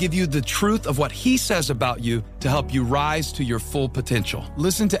 I want to give you the truth of what he says about you to help you rise to your full potential.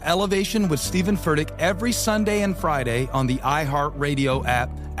 Listen to Elevation with Stephen Furtick every Sunday and Friday on the iHeartRadio app,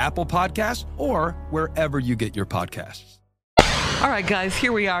 Apple Podcasts, or wherever you get your podcasts. All right, guys,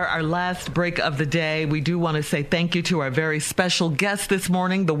 here we are, our last break of the day. We do want to say thank you to our very special guest this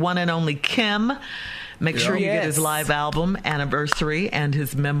morning, the one and only Kim. Make sure you get his live album, Anniversary, and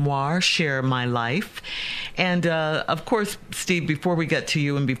his memoir, Share My Life. And, of course, Steve, before we get to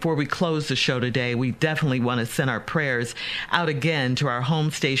you and before we close the show today, we definitely want to send our prayers out again to our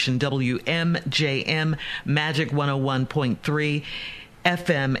home station, WMJM Magic 101.3.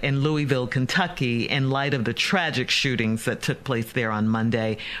 FM in Louisville, Kentucky, in light of the tragic shootings that took place there on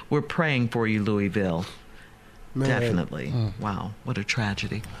Monday. We're praying for you, Louisville. Man. Definitely. Wow, what a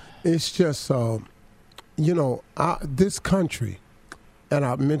tragedy. It's just, this country, and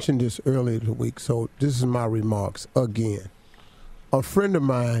I mentioned this earlier in the week, so this is my remarks again. A friend of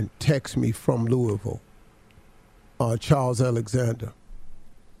mine texted me from Louisville, Charles Alexander,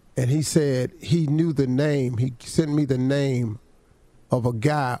 and he said he knew the name. He sent me the name of a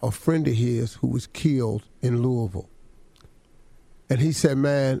guy, a friend of his, who was killed in Louisville. And he said,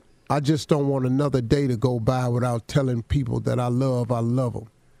 man, I just don't want another day to go by without telling people that I love them.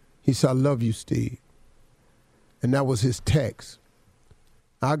 He said, I love you, Steve. And that was his text.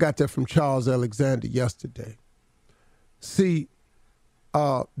 I got that from Charles Alexander yesterday. See,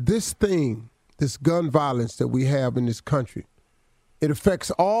 this gun violence that we have in this country, it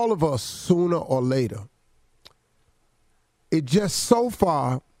affects all of us sooner or later. It just so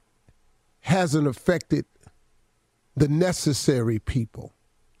far hasn't affected the necessary people.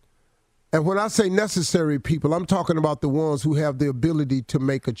 And when I say necessary people, I'm talking about the ones who have the ability to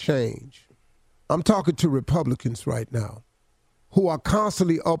make a change. I'm talking to Republicans right now who are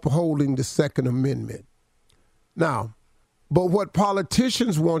constantly upholding the Second Amendment. Now, but what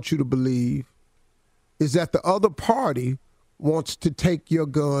politicians want you to believe is that the other party wants to take your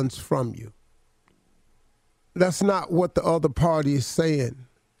guns from you. That's not what the other party is saying.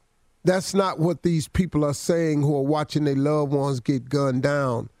 That's not what these people are saying who are watching their loved ones get gunned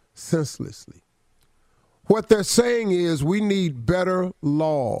down senselessly. What they're saying is we need better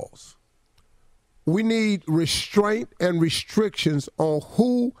laws. We need restraint and restrictions on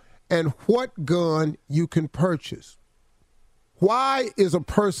who and what gun you can purchase. Why is a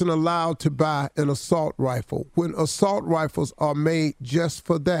person allowed to buy an assault rifle when assault rifles are made just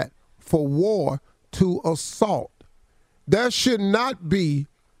for that, for war to assault? There should not be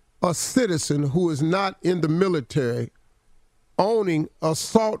a citizen who is not in the military owning an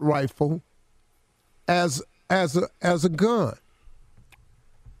assault rifle as a gun.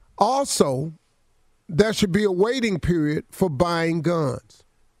 Also, there should be a waiting period for buying guns.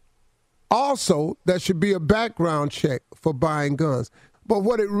 Also, there should be a background check for buying guns. But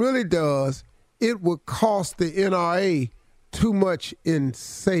what it really does, it would cost the NRA too much in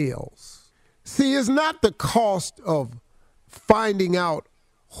sales. See, it's not the cost of finding out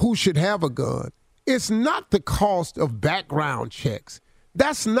who should have a gun. It's not the cost of background checks.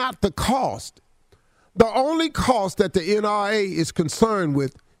 That's not the cost. The only cost that the NRA is concerned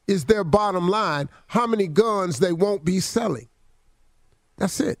with is their bottom line, how many guns they won't be selling.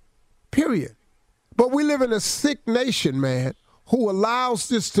 That's it, period. But we live in a sick nation, man, who allows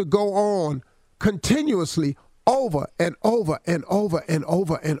this to go on continuously over and over and over and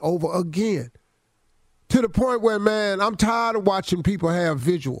over and over again. To the point where, man, I'm tired of watching people have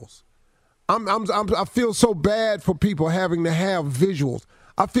visuals. I feel so bad for people having to have visuals.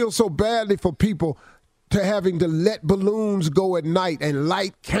 I feel so badly for people to having to let balloons go at night and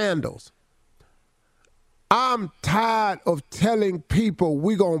light candles. I'm tired of telling people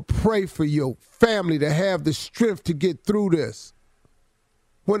we're going to pray for your family to have the strength to get through this.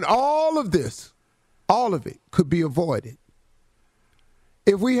 When all of it could be avoided.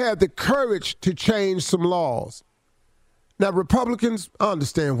 If we had the courage to change some laws. Now, Republicans, I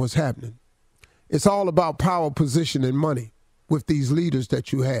understand what's happening. It's all about power, position, and money with these leaders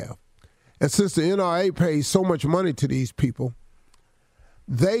that you have. And since the NRA pays so much money to these people,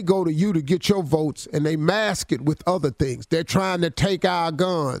 they go to you to get your votes, and they mask it with other things. They're trying to take our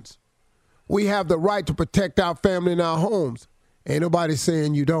guns. We have the right to protect our family and our homes. Ain't nobody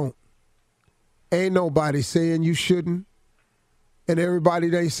saying you don't. Ain't nobody saying you shouldn't. And everybody,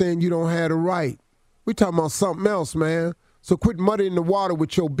 they saying you don't have the right. We talking about something else, man. So quit muddying the water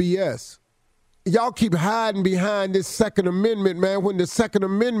with your BS. Y'all keep hiding behind this Second Amendment, man, when the Second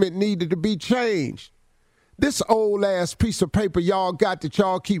Amendment needed to be changed. This old-ass piece of paper y'all got that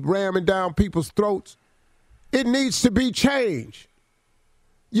y'all keep ramming down people's throats, it needs to be changed.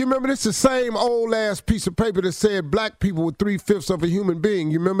 You remember this is the same old-ass piece of paper that said black people were 3/5 of a human being.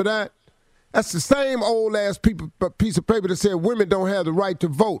 You remember that? That's the same old-ass piece of paper that said women don't have the right to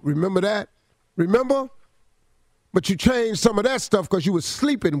vote. Remember that? Remember? But you changed some of that stuff because you was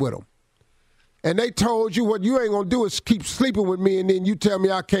sleeping with them. And they told you what you ain't going to do is keep sleeping with me, and then you tell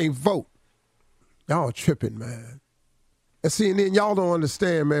me I can't vote. Y'all tripping, man. And see, and then y'all don't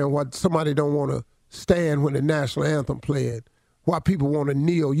understand, man, why somebody don't want to stand when the national anthem playing, why people want to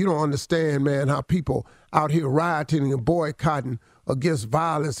kneel. You don't understand, man, how people out here rioting and boycotting against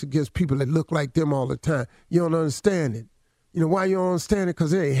violence against people that look like them all the time. You don't understand it. You know why you don't understand it?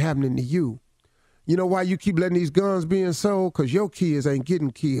 Because it ain't happening to you. You know why you keep letting these guns being sold? Because your kids ain't getting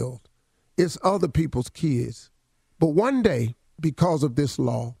killed. It's other people's kids. But one day, because of this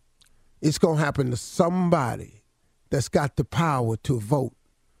law, it's going to happen to somebody that's got the power to vote.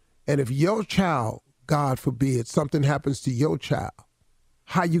 And if your child, God forbid, something happens to your child,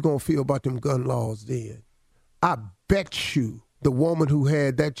 how you going to feel about them gun laws then? I bet you the woman who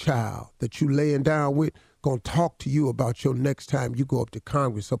had that child that you laying down with going to talk to you about your next time you go up to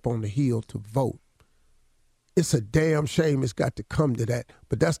Congress up on the Hill to vote. It's a damn shame it's got to come to that,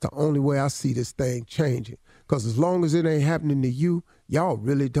 but that's the only way I see this thing changing. Because as long as it ain't happening to you, y'all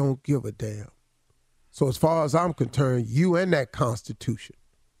really don't give a damn. So as far as I'm concerned, you and that Constitution,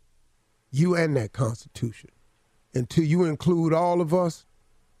 until you include all of us,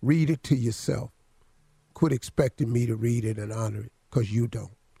 read it to yourself. Quit expecting me to read it and honor it, because you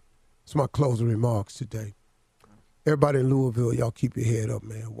don't. It's my closing remarks today. Everybody in Louisville, y'all keep your head up,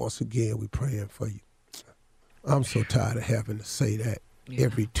 man. Once again, we praying for you. I'm so tired of having to say that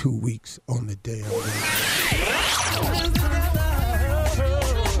every 2 weeks on the damn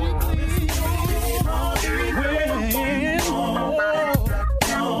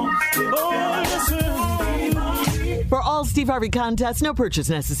For all Steve Harvey contests, no purchase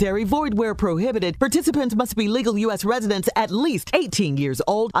necessary, void where prohibited. Participants must be legal U.S. residents at least 18 years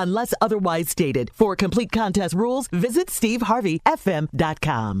old unless otherwise stated. For complete contest rules, visit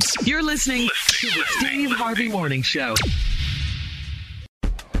SteveHarveyFM.com. You're listening to the Steve Harvey Morning Show.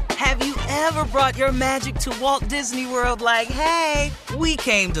 Have you ever brought your magic to Walt Disney World like, hey, we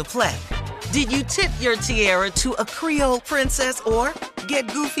came to play? Did you tip your tiara to a Creole princess or get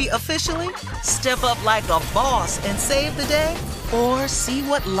goofy officially? Step up like a boss and save the day? Or see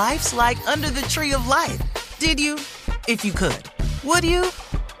what life's like under the tree of life? Did you? If you could. Would you?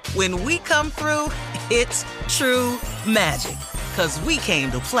 When we come through, it's true magic. 'Cause we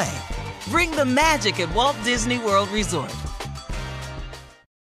came to play. Bring the magic at Walt Disney World Resort.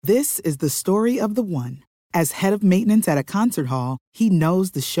 This is the story of the one. As head of maintenance at a concert hall, he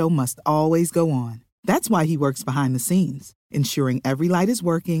knows the show must always go on. That's why he works behind the scenes, ensuring every light is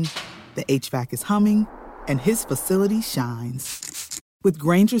working, the HVAC is humming, and his facility shines. With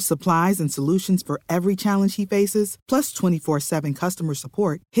Grainger's supplies and solutions for every challenge he faces, plus 24/7 customer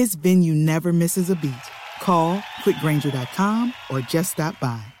support, his venue never misses a beat. Call quickgrainger.com or just stop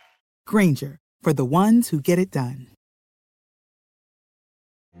by. Grainger, for the ones who get it done.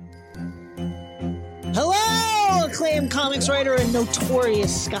 Hello, acclaimed comics writer and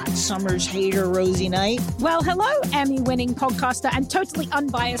notorious Scott Summers hater, Rozay Knight. Well, hello, Emmy-winning podcaster and totally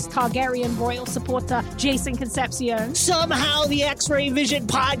unbiased Targaryen royal supporter, Jason Concepcion. Somehow the X-Ray Vision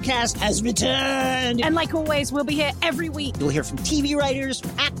podcast has returned. And like always, we'll be here every week. You'll hear from TV writers,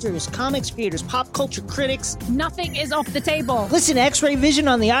 actors, comics creators, pop culture critics. Nothing is off the table. Listen to X-Ray Vision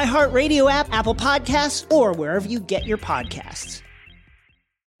on the iHeartRadio app, Apple Podcasts, or wherever you get your podcasts.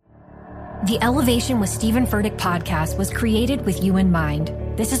 The Elevation with Stephen Furtick podcast was created with you in mind.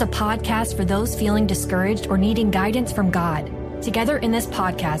 This is a podcast for those feeling discouraged or needing guidance from God. Together in this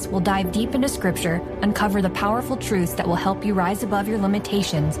podcast, we'll dive deep into Scripture, uncover the powerful truths that will help you rise above your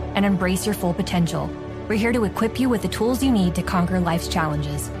limitations and embrace your full potential. We're here to equip you with the tools you need to conquer life's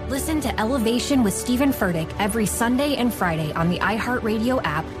challenges. Listen to Elevation with Stephen Furtick every Sunday and Friday on the iHeartRadio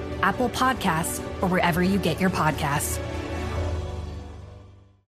app, Apple Podcasts, or wherever you get your podcasts.